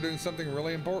 Sounds like they're doing something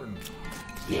really important.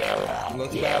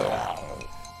 Let's battle.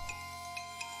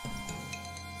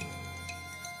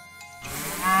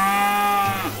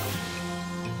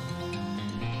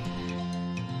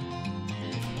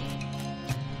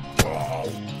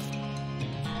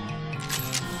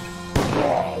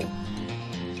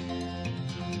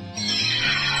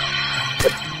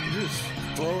 You're just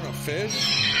throwing a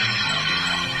fish?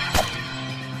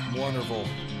 Wonderful.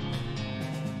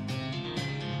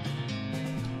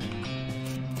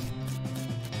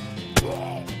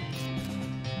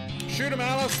 Shoot him,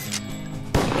 Alice!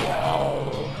 Good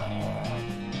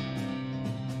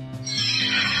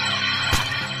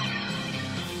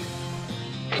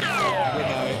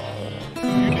night.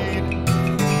 You need...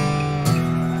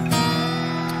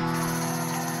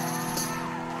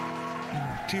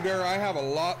 T-Bear, I have a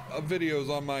lot of videos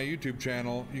on my YouTube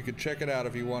channel. You could check it out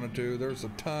if you wanted to. There's a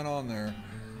ton on there.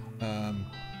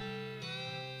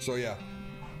 So yeah.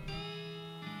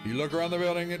 You look around the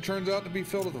building, it turns out to be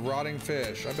filled with rotting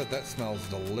fish. I bet that smells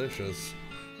delicious.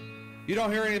 You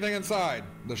don't hear anything inside.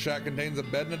 The shack contains a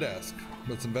bed and a desk.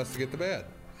 Let's investigate the bed.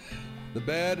 The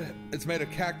bed, it's made of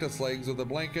cactus legs with a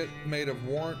blanket made of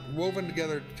woven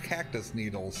together cactus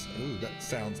needles. Ooh, that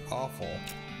sounds awful.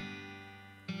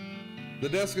 The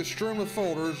desk is strewn with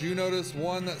folders. You notice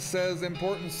one that says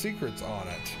important secrets on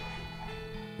it.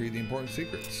 Read the important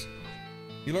secrets.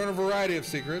 You learn a variety of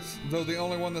secrets, though the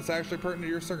only one that's actually pertinent to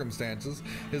your circumstances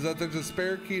is that there's a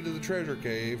spare key to the treasure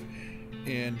cave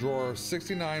in drawer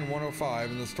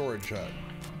 69105 in the storage hut.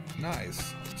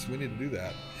 Nice. So we need to do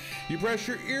that. You press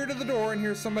your ear to the door and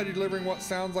hear somebody delivering what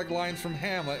sounds like lines from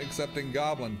Hamlet, except in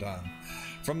Goblin tongue.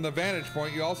 From the vantage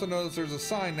point, you also notice there's a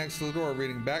sign next to the door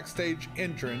reading Backstage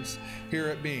Entrance here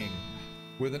at Being,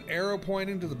 with an arrow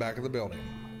pointing to the back of the building.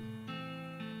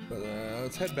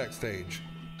 Let's head backstage.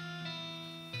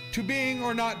 To being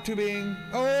or not to being?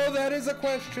 Oh, that is a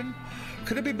question.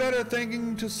 Could it be better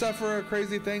thinking to suffer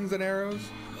crazy things than arrows?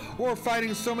 Or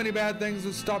fighting so many bad things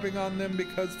and stopping on them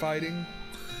because fighting?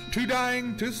 To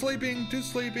dying, to sleeping, to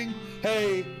sleeping.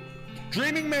 Hey,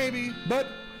 dreaming maybe, but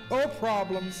oh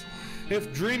problems.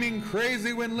 If dreaming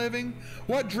crazy when living,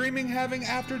 what dreaming having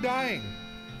after dying?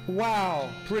 Wow,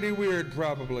 pretty weird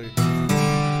probably.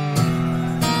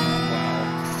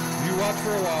 Watch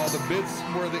for a while. The bits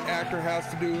where the actor has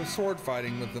to do sword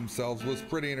fighting with themselves was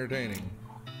pretty entertaining.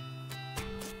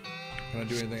 Can I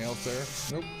do anything else there?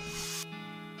 Nope.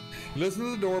 You listen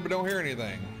to the door but don't hear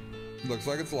anything. Looks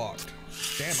like it's locked.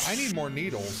 Damn, I need more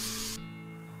needles.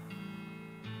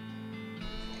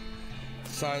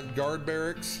 Side guard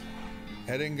barracks.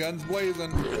 Heading guns blazing.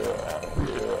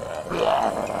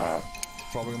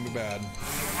 Probably gonna be bad.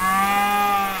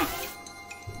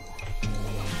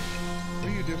 What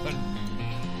are you doing?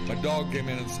 My dog came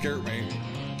in and scared me.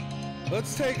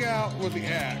 Let's take out with the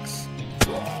axe.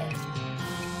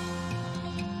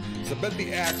 So I bet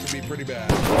the axe would be pretty bad.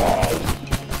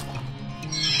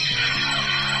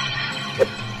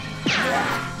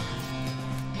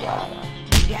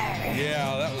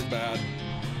 Yeah, that was bad.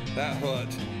 That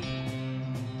hurt.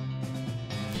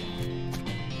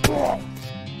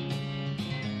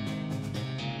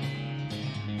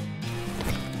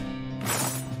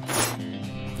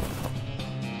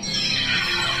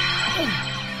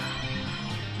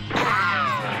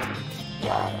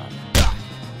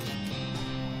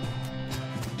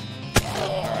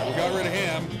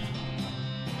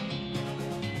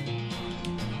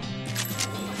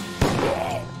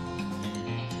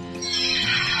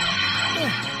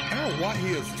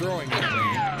 Throwing at me.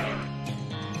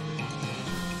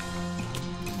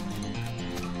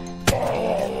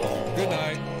 Good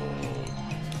night.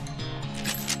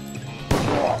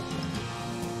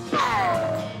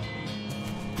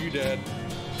 You dead.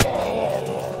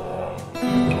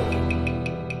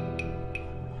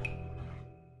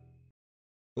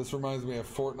 This reminds me of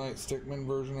Fortnite Stickman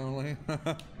version only. We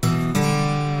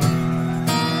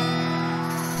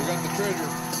got the treasure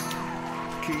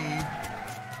key.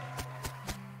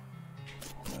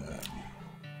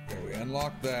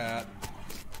 Unlock that.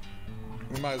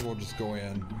 We might as well just go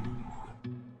in.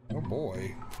 Oh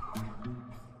boy.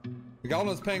 The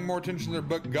goblin is paying more attention to their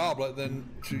book goblet than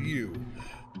to you.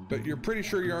 But you're pretty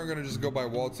sure you aren't going to just go by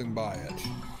waltzing by it.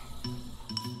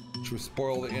 Which would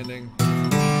spoil the ending.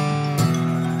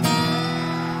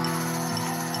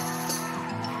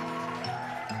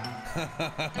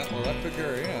 Well, that took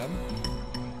care of him.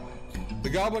 The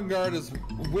goblin guard is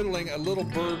whittling a little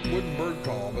wooden bird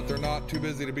call, but they're not too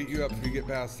busy to beat you up if you get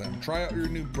past them. Try out your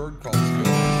new bird call skills.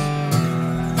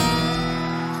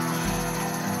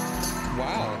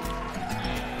 Wow.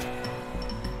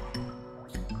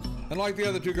 Unlike the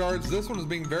other two guards, this one is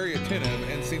being very attentive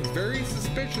and seems very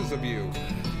suspicious of you.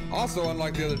 Also,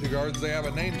 unlike the other two guards, they have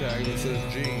a name tag that says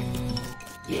Gene.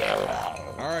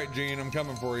 Alright, Gene, I'm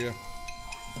coming for you.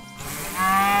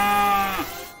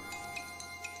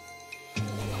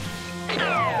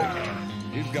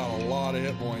 He's got a lot of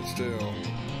hit points too.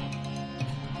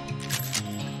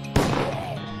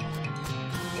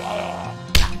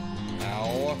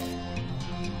 Ow.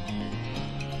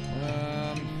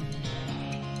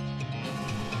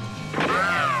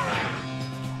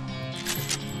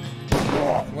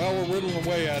 Well, we're whittling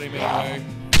away at him anyway.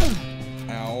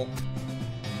 Ow.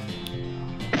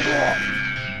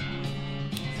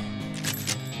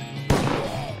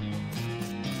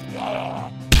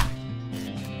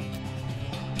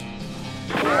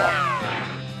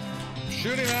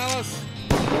 Shoot him, Alice!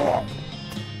 Ooh.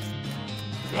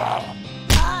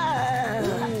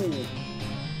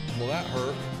 Well, that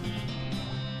hurt.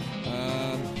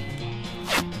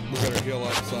 We better heal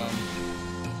up some.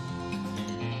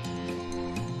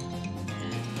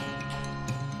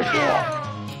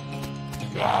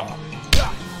 Wow.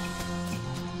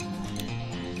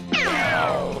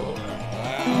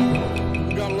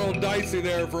 Got a little dicey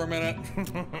there for a minute.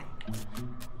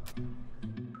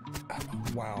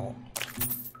 Wow.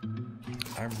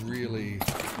 I really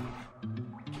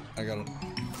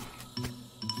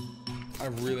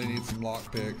need some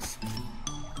lockpicks.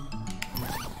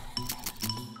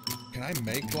 Can I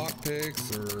make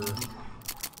lockpicks, or?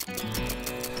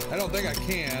 I don't think I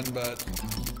can, but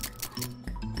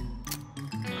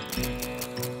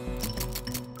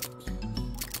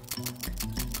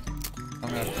I'm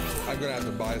gonna have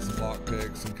to buy some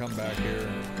lockpicks and come back here.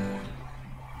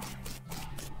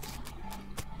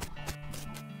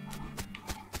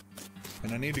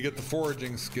 And I need to get the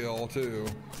foraging skill too.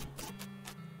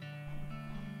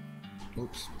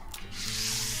 Oops.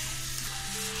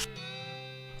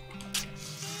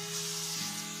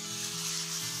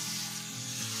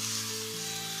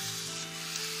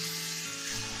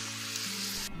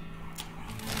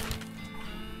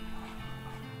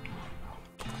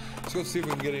 Let's go see if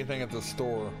we can get anything at the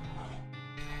store.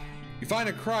 You find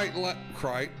a crate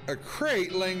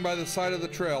laying by the side of the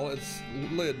trail, its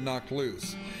lid knocked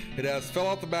loose. It has fell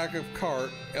out the back of cart,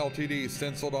 LTD,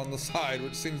 stenciled on the side,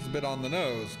 which seems a bit on the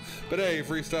nose. But hey,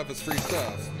 free stuff is free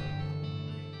stuff.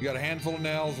 You got a handful of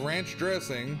nails, ranch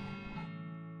dressing,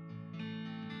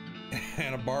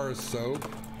 and a bar of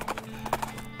soap.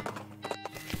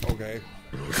 Okay.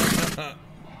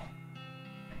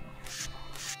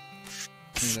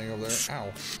 Anything over there?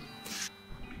 Ow.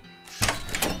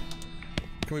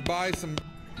 Can we buy some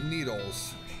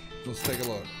needles? Let's take a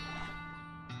look.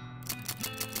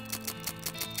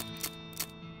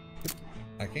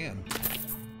 I can.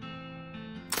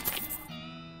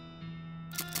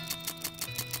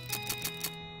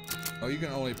 Oh, you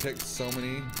can only pick so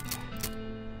many.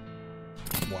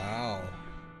 Wow.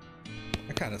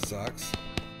 That kind of sucks.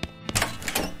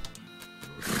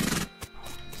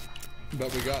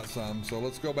 But we got some, so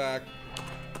let's go back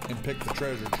and pick the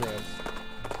treasure chest.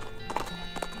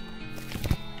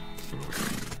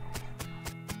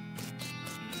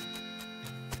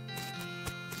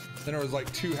 Then there was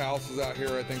like 2 houses out here,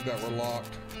 I think, that were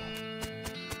locked.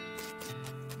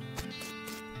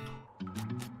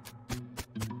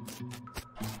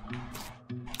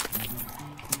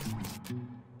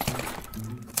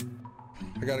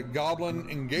 I got a goblin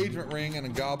engagement ring and a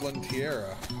goblin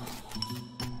tiara.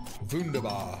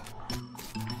 Wunderbar.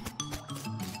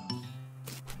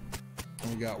 And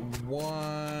we got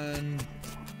one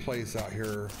place out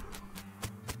here.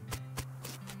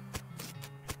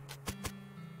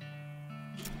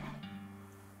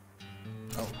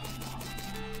 Oh.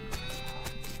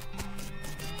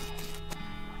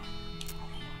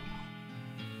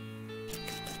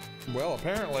 Well,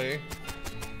 apparently,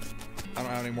 I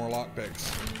don't have any more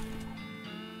lockpicks.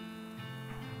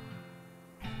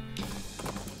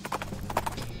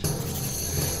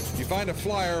 Find a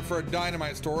flyer for a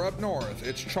dynamite store up north.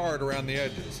 It's charred around the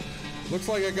edges. Looks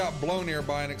like it got blown here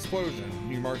by an explosion.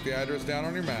 You mark the address down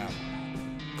on your map.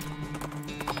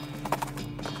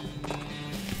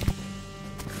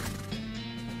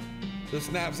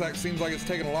 This knapsack seems like it's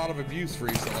taken a lot of abuse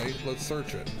recently. Let's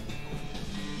search it.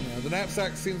 The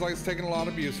knapsack seems like it's taken a lot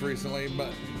of abuse recently,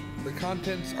 but the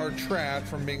contents are trash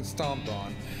from being stomped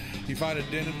on. You find a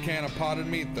dented can of potted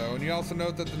meat though, and you also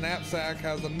note that the knapsack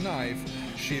has a knife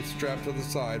sheath strapped to the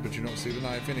side, but you don't see the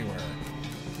knife anywhere.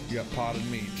 You got potted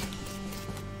meat.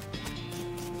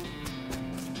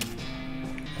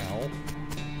 Ow.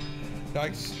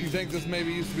 You think this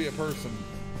maybe used to be a person.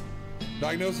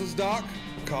 Diagnosis, Doc?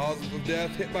 Cause of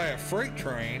death, hit by a freight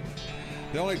train.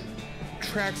 The only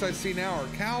tracks I see now are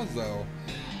cows though.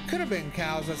 Could have been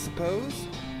cows, I suppose.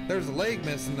 There's a leg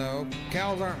missing though.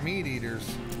 Cows aren't meat eaters.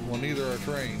 Well, neither are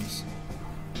trains.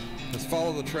 Let's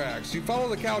follow the tracks. You follow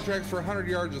the cow tracks for 100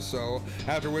 yards or so,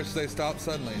 after which they stop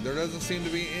suddenly. There doesn't seem to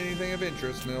be anything of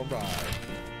interest nearby.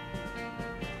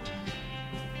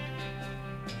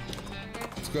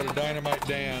 Let's go to Dynamite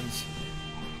Dan's.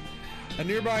 A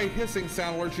nearby hissing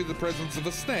sound alerts you to the presence of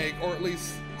a snake, or at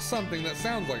least something that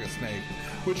sounds like a snake,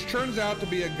 which turns out to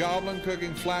be a goblin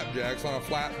cooking flapjacks on a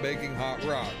flat baking hot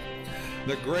rock.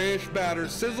 The grayish batter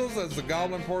sizzles as the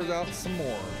goblin pours out some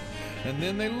more. And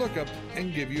then they look up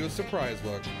and give you a surprise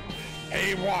look.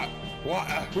 Hey, what,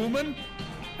 a human?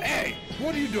 Hey,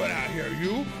 what are you doing out here,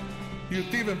 you? You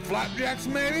thieving flapjacks,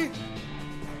 maybe?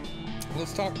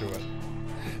 Let's talk to it.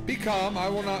 Be calm, I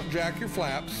will not jack your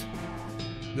flaps.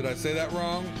 Did I say that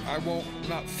wrong? I won't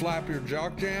not flap your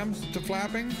jock jams to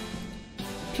flapping?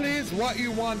 Please, what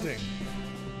you wanting?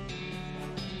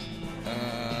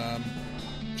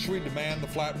 Should we demand the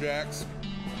flapjacks?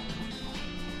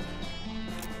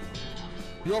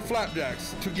 Your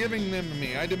flapjacks, to giving them to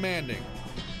me, I demanding.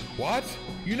 What?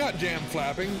 You're not jam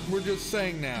flapping, we're just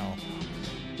saying now.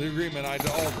 The agreement I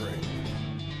alter.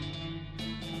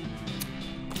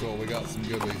 Cool, we got some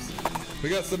goodies. We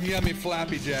got some yummy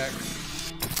flappy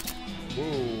jacks.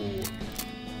 Whoa.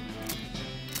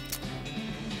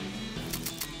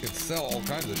 Could sell all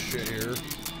kinds of shit here.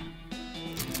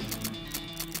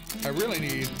 I really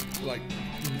need, like,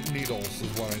 needles is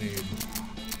what I need.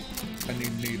 I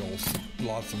need needles.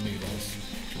 Lots of needles.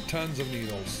 Tons of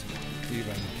needles,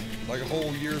 even. Like a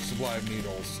whole year's supply of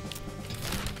needles.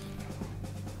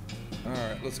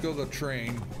 Alright, let's go to the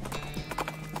train.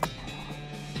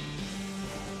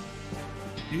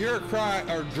 You hear a cry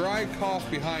or dry cough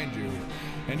behind you,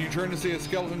 and you turn to see a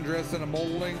skeleton dressed in a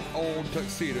molding old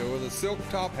tuxedo with a silk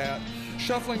top hat,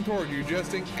 shuffling toward you,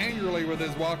 jesting angrily with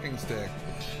his walking stick.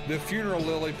 The funeral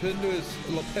lily pinned to his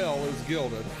lapel is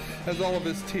gilded, has all of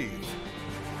his teeth.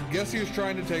 Guess he was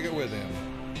trying to take it with him.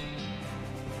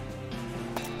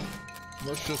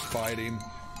 Let's just fight him.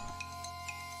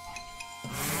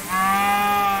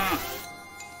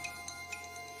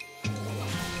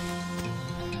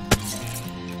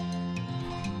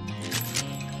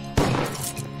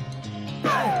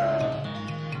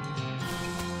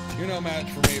 You're no match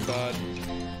for me, bud.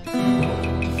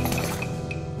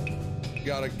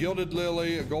 Got a gilded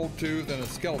lily, a gold tooth, and a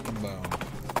skeleton bone.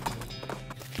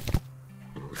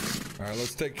 Alright,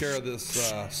 let's take care of this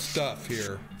stuff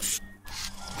here.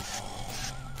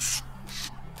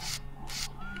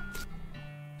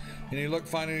 Any luck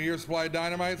finding a year's supply of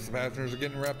dynamites? The passengers are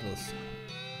getting restless.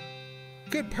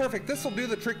 Good, perfect. This'll do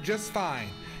the trick just fine.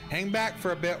 Hang back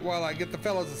for a bit while I get the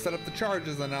fellas to set up the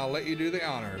charges, and I'll let you do the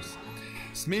honors.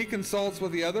 Smee consults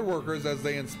with the other workers as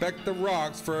they inspect the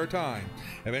rocks for a time.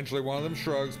 Eventually, one of them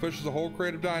shrugs, pushes a whole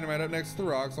crate of dynamite up next to the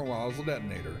rocks, and wild's the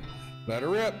detonator. Let her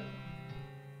rip.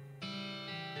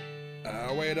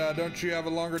 Wait, don't you have a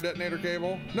longer detonator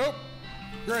cable? Nope.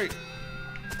 Great.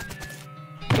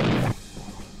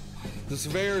 The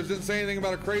surveyors didn't say anything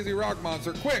about a crazy rock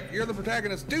monster. Quick, you're the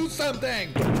protagonist. Do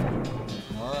something!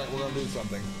 Alright, we're gonna do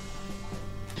something.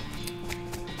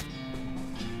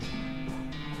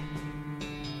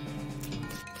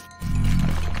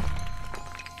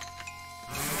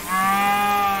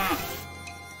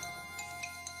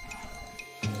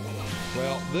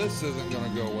 Well, this isn't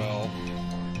gonna go well.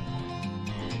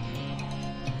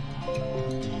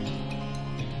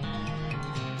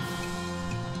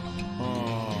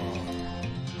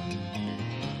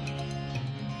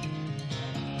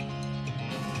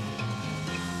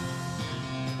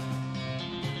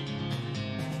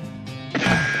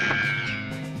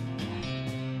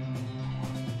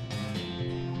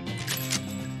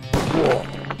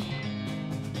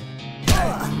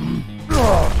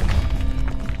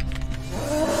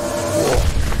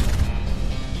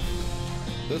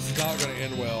 This is not going to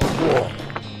end well.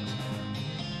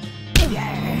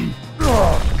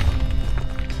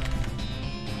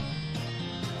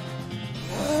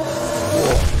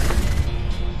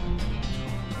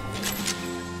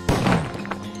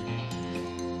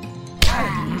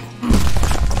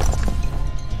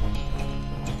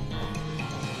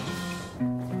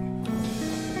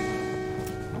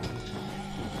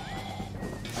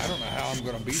 I don't know how I'm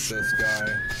going to beat this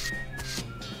guy.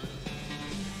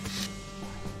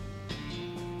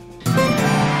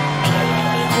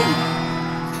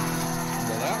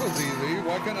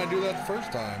 Why couldn't I do that the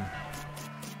first time?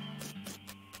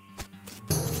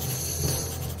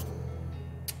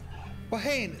 Well,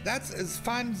 hey, that's as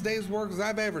fine a day's work as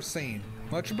I've ever seen.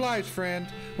 Much obliged, friend.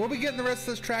 We'll be getting the rest of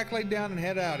this track laid down and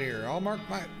head out here. I'll mark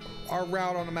our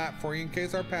route on the map for you in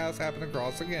case our paths happen to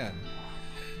cross again.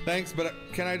 Thanks, but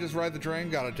can I just ride the train?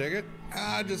 Got a ticket?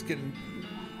 Just kidding.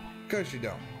 Of course you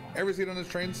don't. Every seat on this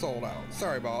train's sold out.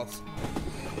 Sorry, boss.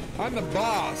 I'm the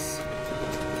boss.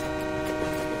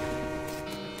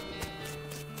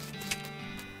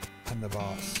 I'm the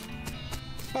boss.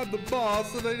 I'm the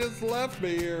boss, and they just left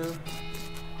me here.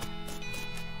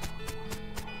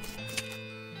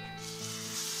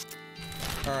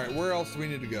 Alright, where else do we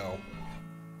need to go?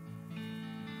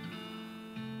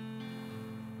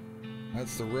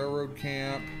 That's the railroad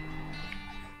camp.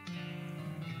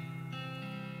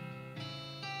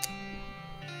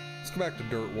 Let's go back to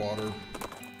Dirtwater.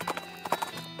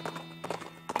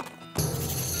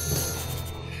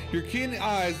 Your keen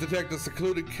eyes detect a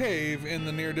secluded cave in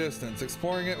the near distance.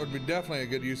 Exploring it would be definitely a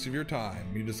good use of your time.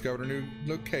 You discovered a new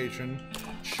location,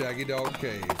 Shaggy Dog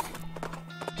Cave.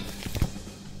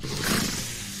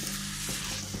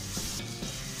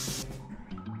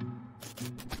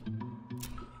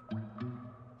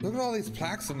 Look at all these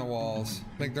plaques on the walls.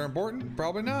 Think they're important?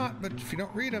 Probably not, but if you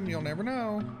don't read them, you'll never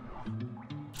know.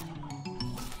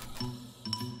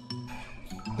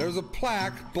 There's a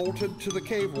plaque bolted to the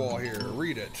cave wall here.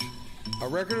 Read it. A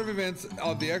record of events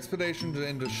of the expedition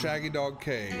into Shaggy Dog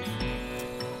Cave.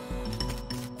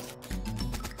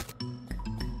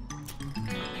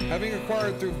 Having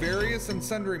acquired through various and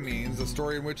sundry means a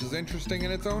story in which is interesting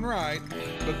in its own right,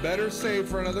 but better saved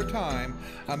for another time,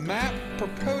 a map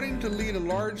purporting to lead a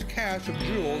large cache of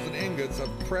jewels and ingots of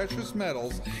precious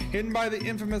metals hidden by the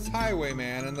infamous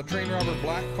highwayman and the train robber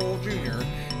Black Cole Jr.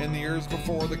 in the years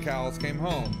before the cows came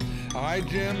home. I,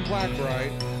 Jim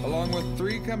Blackwright, along with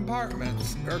 3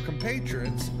 compatriots,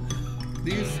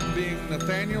 these being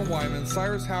Nathaniel Wyman,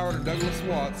 Cyrus Howard, and Douglas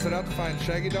Watt, set out to find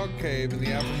Shaggy Dog Cave and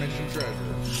the aforementioned treasure.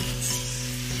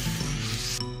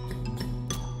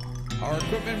 Our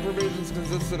equipment provisions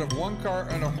consisted of 1 cart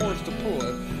and a horse to pull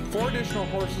it, 4 additional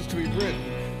horses to be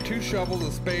ridden, 2 shovels,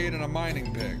 a spade, and a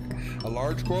mining pick, a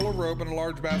large coil of rope, and a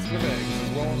large basket of eggs, as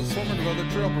well as an assortment of other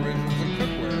trail provisions and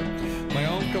cookware, my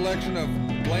own collection of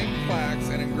blank plaques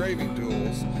and engraving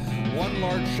tools, 1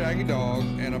 large shaggy dog,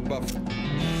 and a buffalo.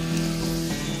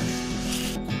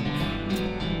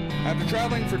 After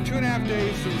traveling for 2.5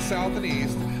 days to the south and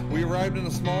east, we arrived in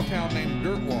a small town named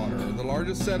Dirtwater, the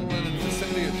largest settlement in the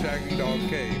vicinity of Shaggy Dog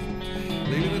Cave.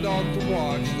 Leaving the dog to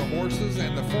watch the horses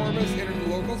and the 4 of us entered the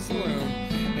local saloon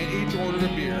and each ordered a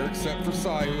beer, except for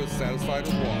Cy, who was satisfied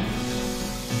with water.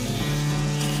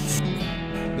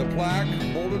 The plaque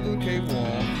bolted to the cave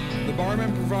wall. The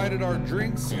barman provided our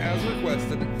drinks as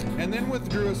requested, and then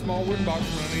withdrew a small wooden box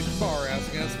from underneath the bar,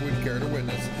 asking us if we'd care to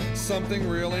witness something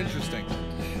real interesting.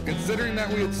 Considering that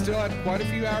we had still had quite a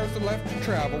few hours left to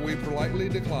travel, we politely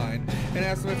declined and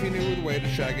asked him if he knew the way to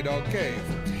Shaggy Dog Cave.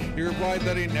 He replied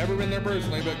that he'd never been there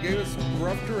personally, but gave us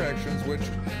rough directions which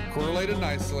correlated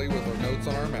nicely with our notes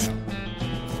on our map.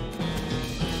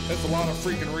 That's a lot of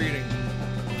freaking reading.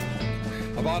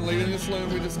 Upon leaving the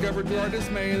saloon, we discovered to our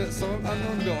dismay that some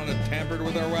unknown villain had tampered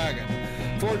with our wagon.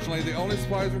 Fortunately, the only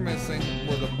supplies we're missing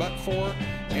were the butt-for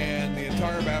and the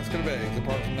entire basket of eggs,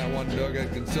 apart from that one Doug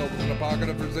had concealed in a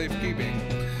pocket for safekeeping.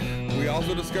 We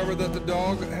also discovered that the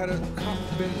dog had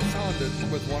been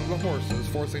sounded with one of the horses,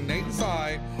 forcing Nate and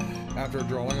Cy, after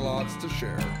drawing lots, to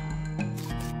share.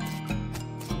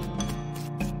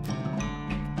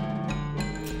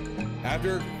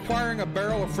 After acquiring a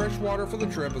barrel of fresh water for the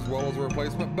trip, as well as a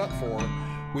replacement butt-for,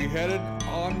 we headed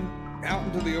on out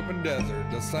into the open desert.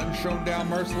 The sun shone down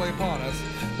mercifully upon us,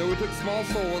 though we took small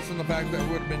solace in the fact that it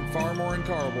would have been far more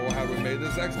intolerable had we made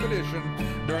this expedition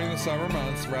during the summer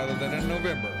months rather than in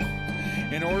November.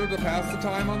 In order to pass the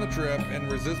time on the trip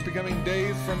and resist becoming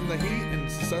dazed from the heat and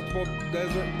susceptible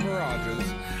desert mirages,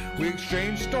 we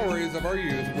exchanged stories of our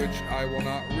youth, which I will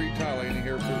not retell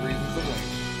here for reasons of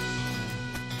length.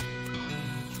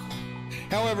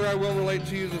 However, I will relate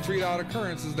to you the 3 odd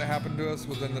occurrences that happened to us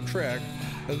within the trek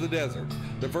of the desert.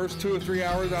 The first 2 or 3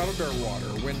 hours out of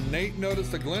Dirtwater, when Nate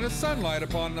noticed a glint of sunlight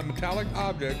upon a metallic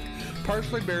object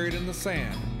partially buried in the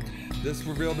sand. This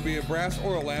revealed to be a brass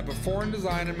oil lamp of foreign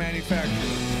design and manufacture,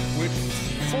 which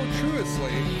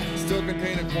fortuitously still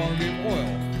contained a quantity of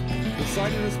oil.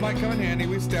 Deciding this might come in handy,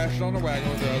 we stashed it on the wagon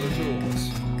with our other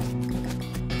tools.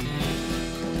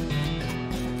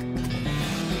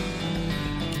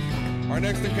 Our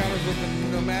next encounters with the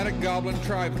nomadic goblin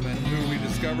tribesmen, who we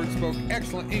discovered spoke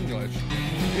excellent English.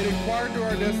 It inquired to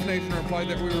our destination and replied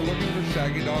that we were looking for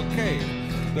Shaggy Dog Cave.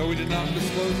 Though we did not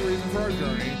disclose the reason for our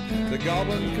journey, the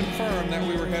goblin confirmed that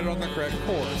we were headed on the correct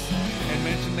course, and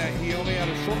mentioned that he only had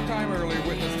a short time earlier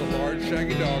witnessed a large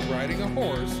shaggy dog riding a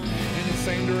horse in the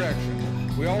same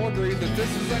direction. We all agreed that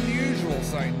this was an unusual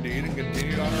sight indeed, and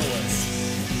continued on our way.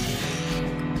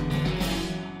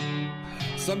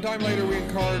 Sometime later, we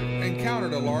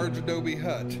encountered a large adobe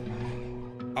hut,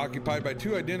 occupied by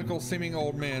 2 identical seeming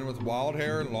old men with wild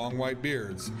hair and long white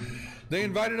beards. They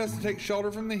invited us to take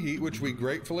shelter from the heat, which we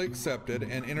gratefully accepted,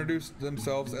 and introduced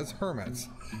themselves as hermits.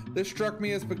 This struck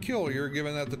me as peculiar,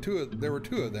 given that there were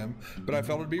 2 of them, but I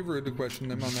felt it'd be rude to question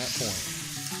them on that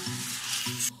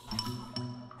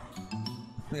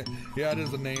point. Yeah, it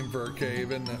is a name for a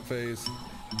cave, isn't that phase?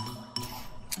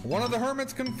 One of the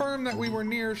hermits confirmed that we were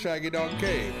near Shaggy Dog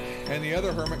Cave, and the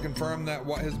other hermit confirmed that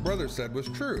what his brother said was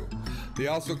true. They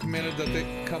also commented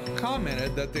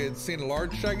that they had seen a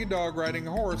large shaggy dog riding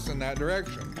a horse in that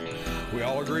direction. We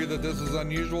all agreed that this was an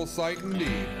unusual sight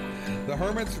indeed. The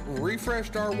hermits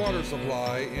refreshed our water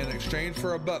supply in exchange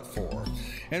for a butt-for,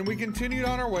 and we continued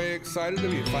on our way, excited to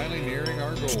be finally nearing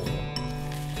our goal.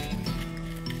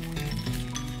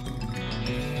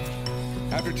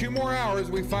 After 2 more hours,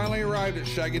 we finally arrived at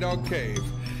Shaggy Dog Cave.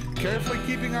 Carefully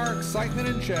keeping our excitement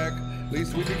in check,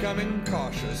 lest we becoming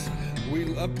cautious, we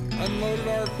unloaded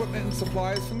our equipment and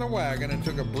supplies from the wagon and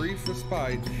took a brief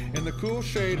respite in the cool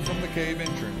shade from the cave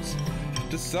entrance.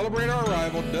 To celebrate our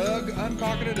arrival, Doug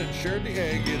unpocketed and shared the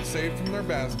egg he had saved from their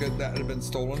basket that had been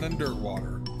stolen in dirt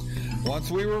water. Once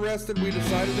we were rested, we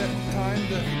decided that time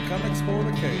to come explore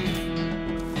the cave.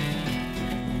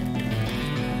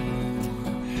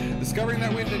 Discovering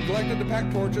that we had neglected to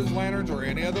pack torches, lanterns, or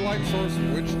any other light source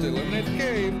from which to illuminate the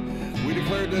cave, we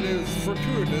declared that it is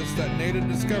fortuitous that Nathan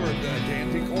discovered the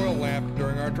antique oil lamp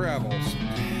during our travels.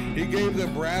 He gave the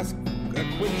brass a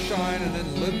quick shine and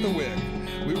then lit the wick.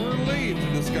 We were relieved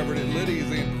to discover it lit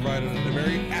easy and provided a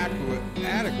very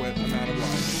adequate amount of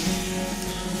light.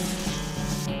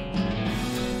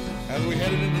 As we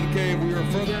headed into the cave, we were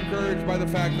further encouraged by the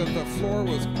fact that the floor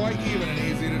was quite even and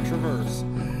easy to traverse.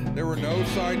 There were no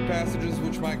side passages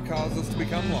which might cause us to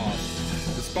become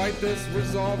lost. Despite this,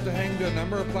 resolved to hang a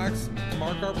number of plaques to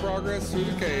mark our progress through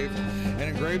the cave and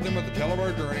engrave them with the tale of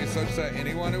our journey such that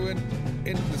anyone who would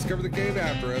discover the cave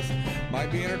after us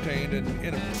might be entertained and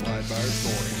edified by our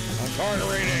story. I'm card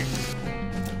reading!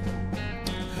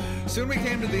 Soon we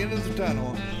came to the end of the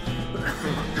tunnel.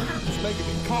 It's making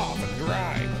me cough and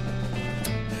dry.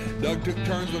 Doug took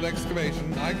turns with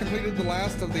excavation. I completed the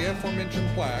last of the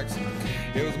aforementioned plaques.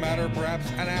 It was a matter of perhaps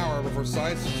an hour before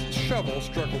Si's shovel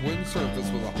struck a wooden surface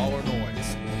with a hollow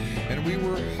noise, and we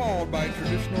were hauled by a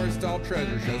traditional-style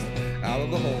treasure chest out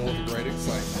of the hole with great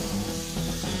excitement.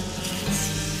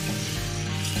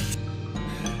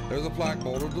 There was a plaque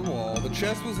bolted to the wall. The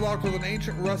chest was locked with an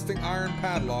ancient rusting iron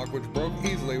padlock which broke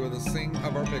easily with a swing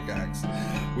of our pickaxe.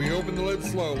 We opened the lid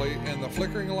slowly, and the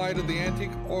flickering light of the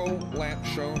antique oil lamp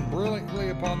shone brilliantly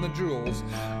upon the jewels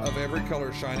of every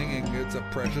color shining ingots of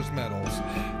precious metals.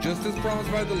 Just as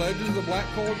promised by the legends of Black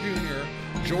Coal Jr.,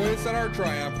 joyous at our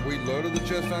triumph, we loaded the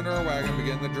chest under our wagon and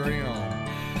began the journey home.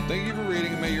 Thank you for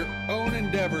reading, and may your own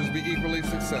endeavors be equally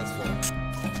successful.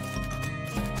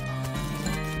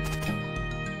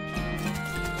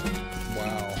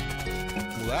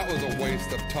 That was a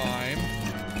waste of time.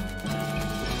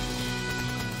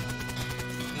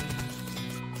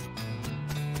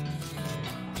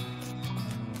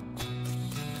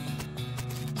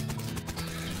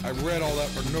 I read all that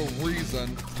for no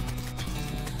reason.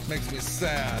 Makes me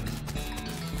sad.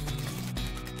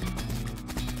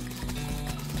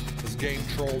 This game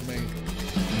trolled me.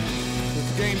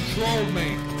 This game trolled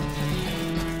me.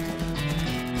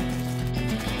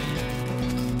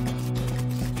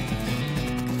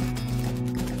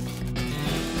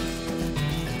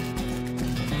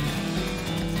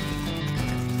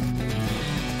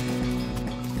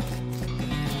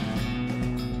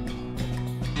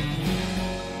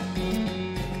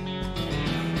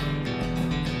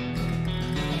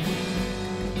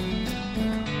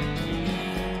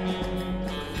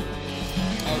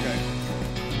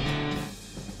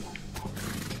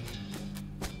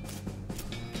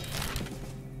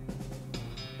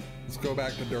 Go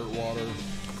back to dirt water.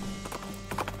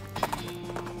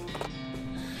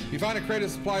 You find a crate of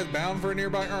supplies bound for a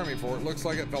nearby army fort. Looks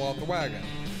like it fell off the wagon,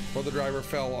 or the driver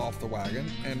fell off the wagon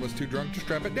and was too drunk to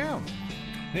strap it down.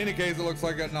 In any case, it looks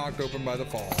like it got knocked open by the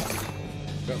fall.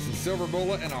 Got some silver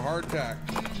bullet and a hard tack.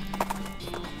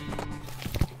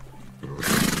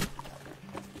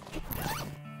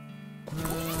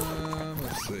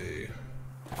 Let's see.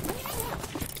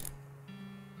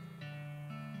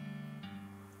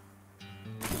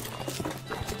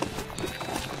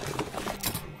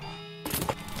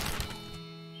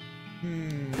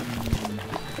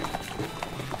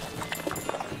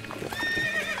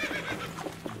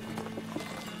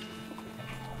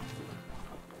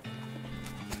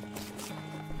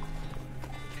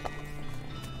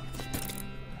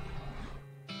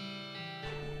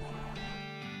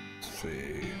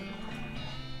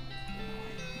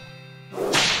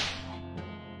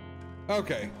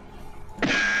 Okay.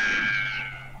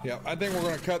 Yeah, I think we're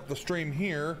going to cut the stream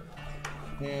here,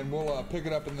 and we'll pick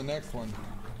it up in the next one.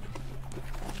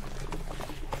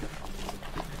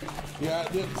 Yeah,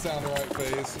 it didn't sound right,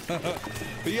 FaZe.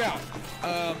 But yeah,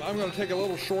 I'm going to take a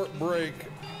little short break.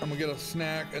 I'm going to get a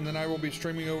snack, and then I will be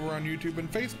streaming over on YouTube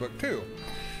and Facebook too.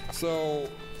 So,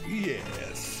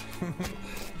 yes.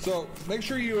 So make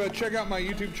sure you check out my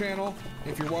YouTube channel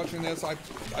if you're watching this. I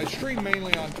stream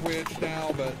mainly on Twitch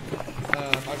now, but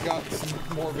I've got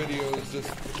some more videos, just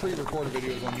pre-recorded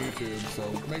videos on YouTube, so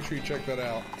make sure you check that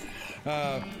out.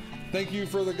 Thank you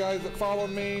for the guys that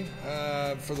followed me,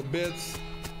 for the bits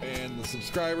and the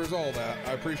subscribers, all that.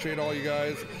 I appreciate all you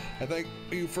guys. I thank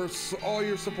you for all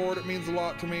your support. It means a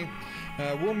lot to me.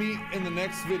 We'll meet in the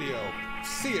next video.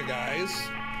 See you guys.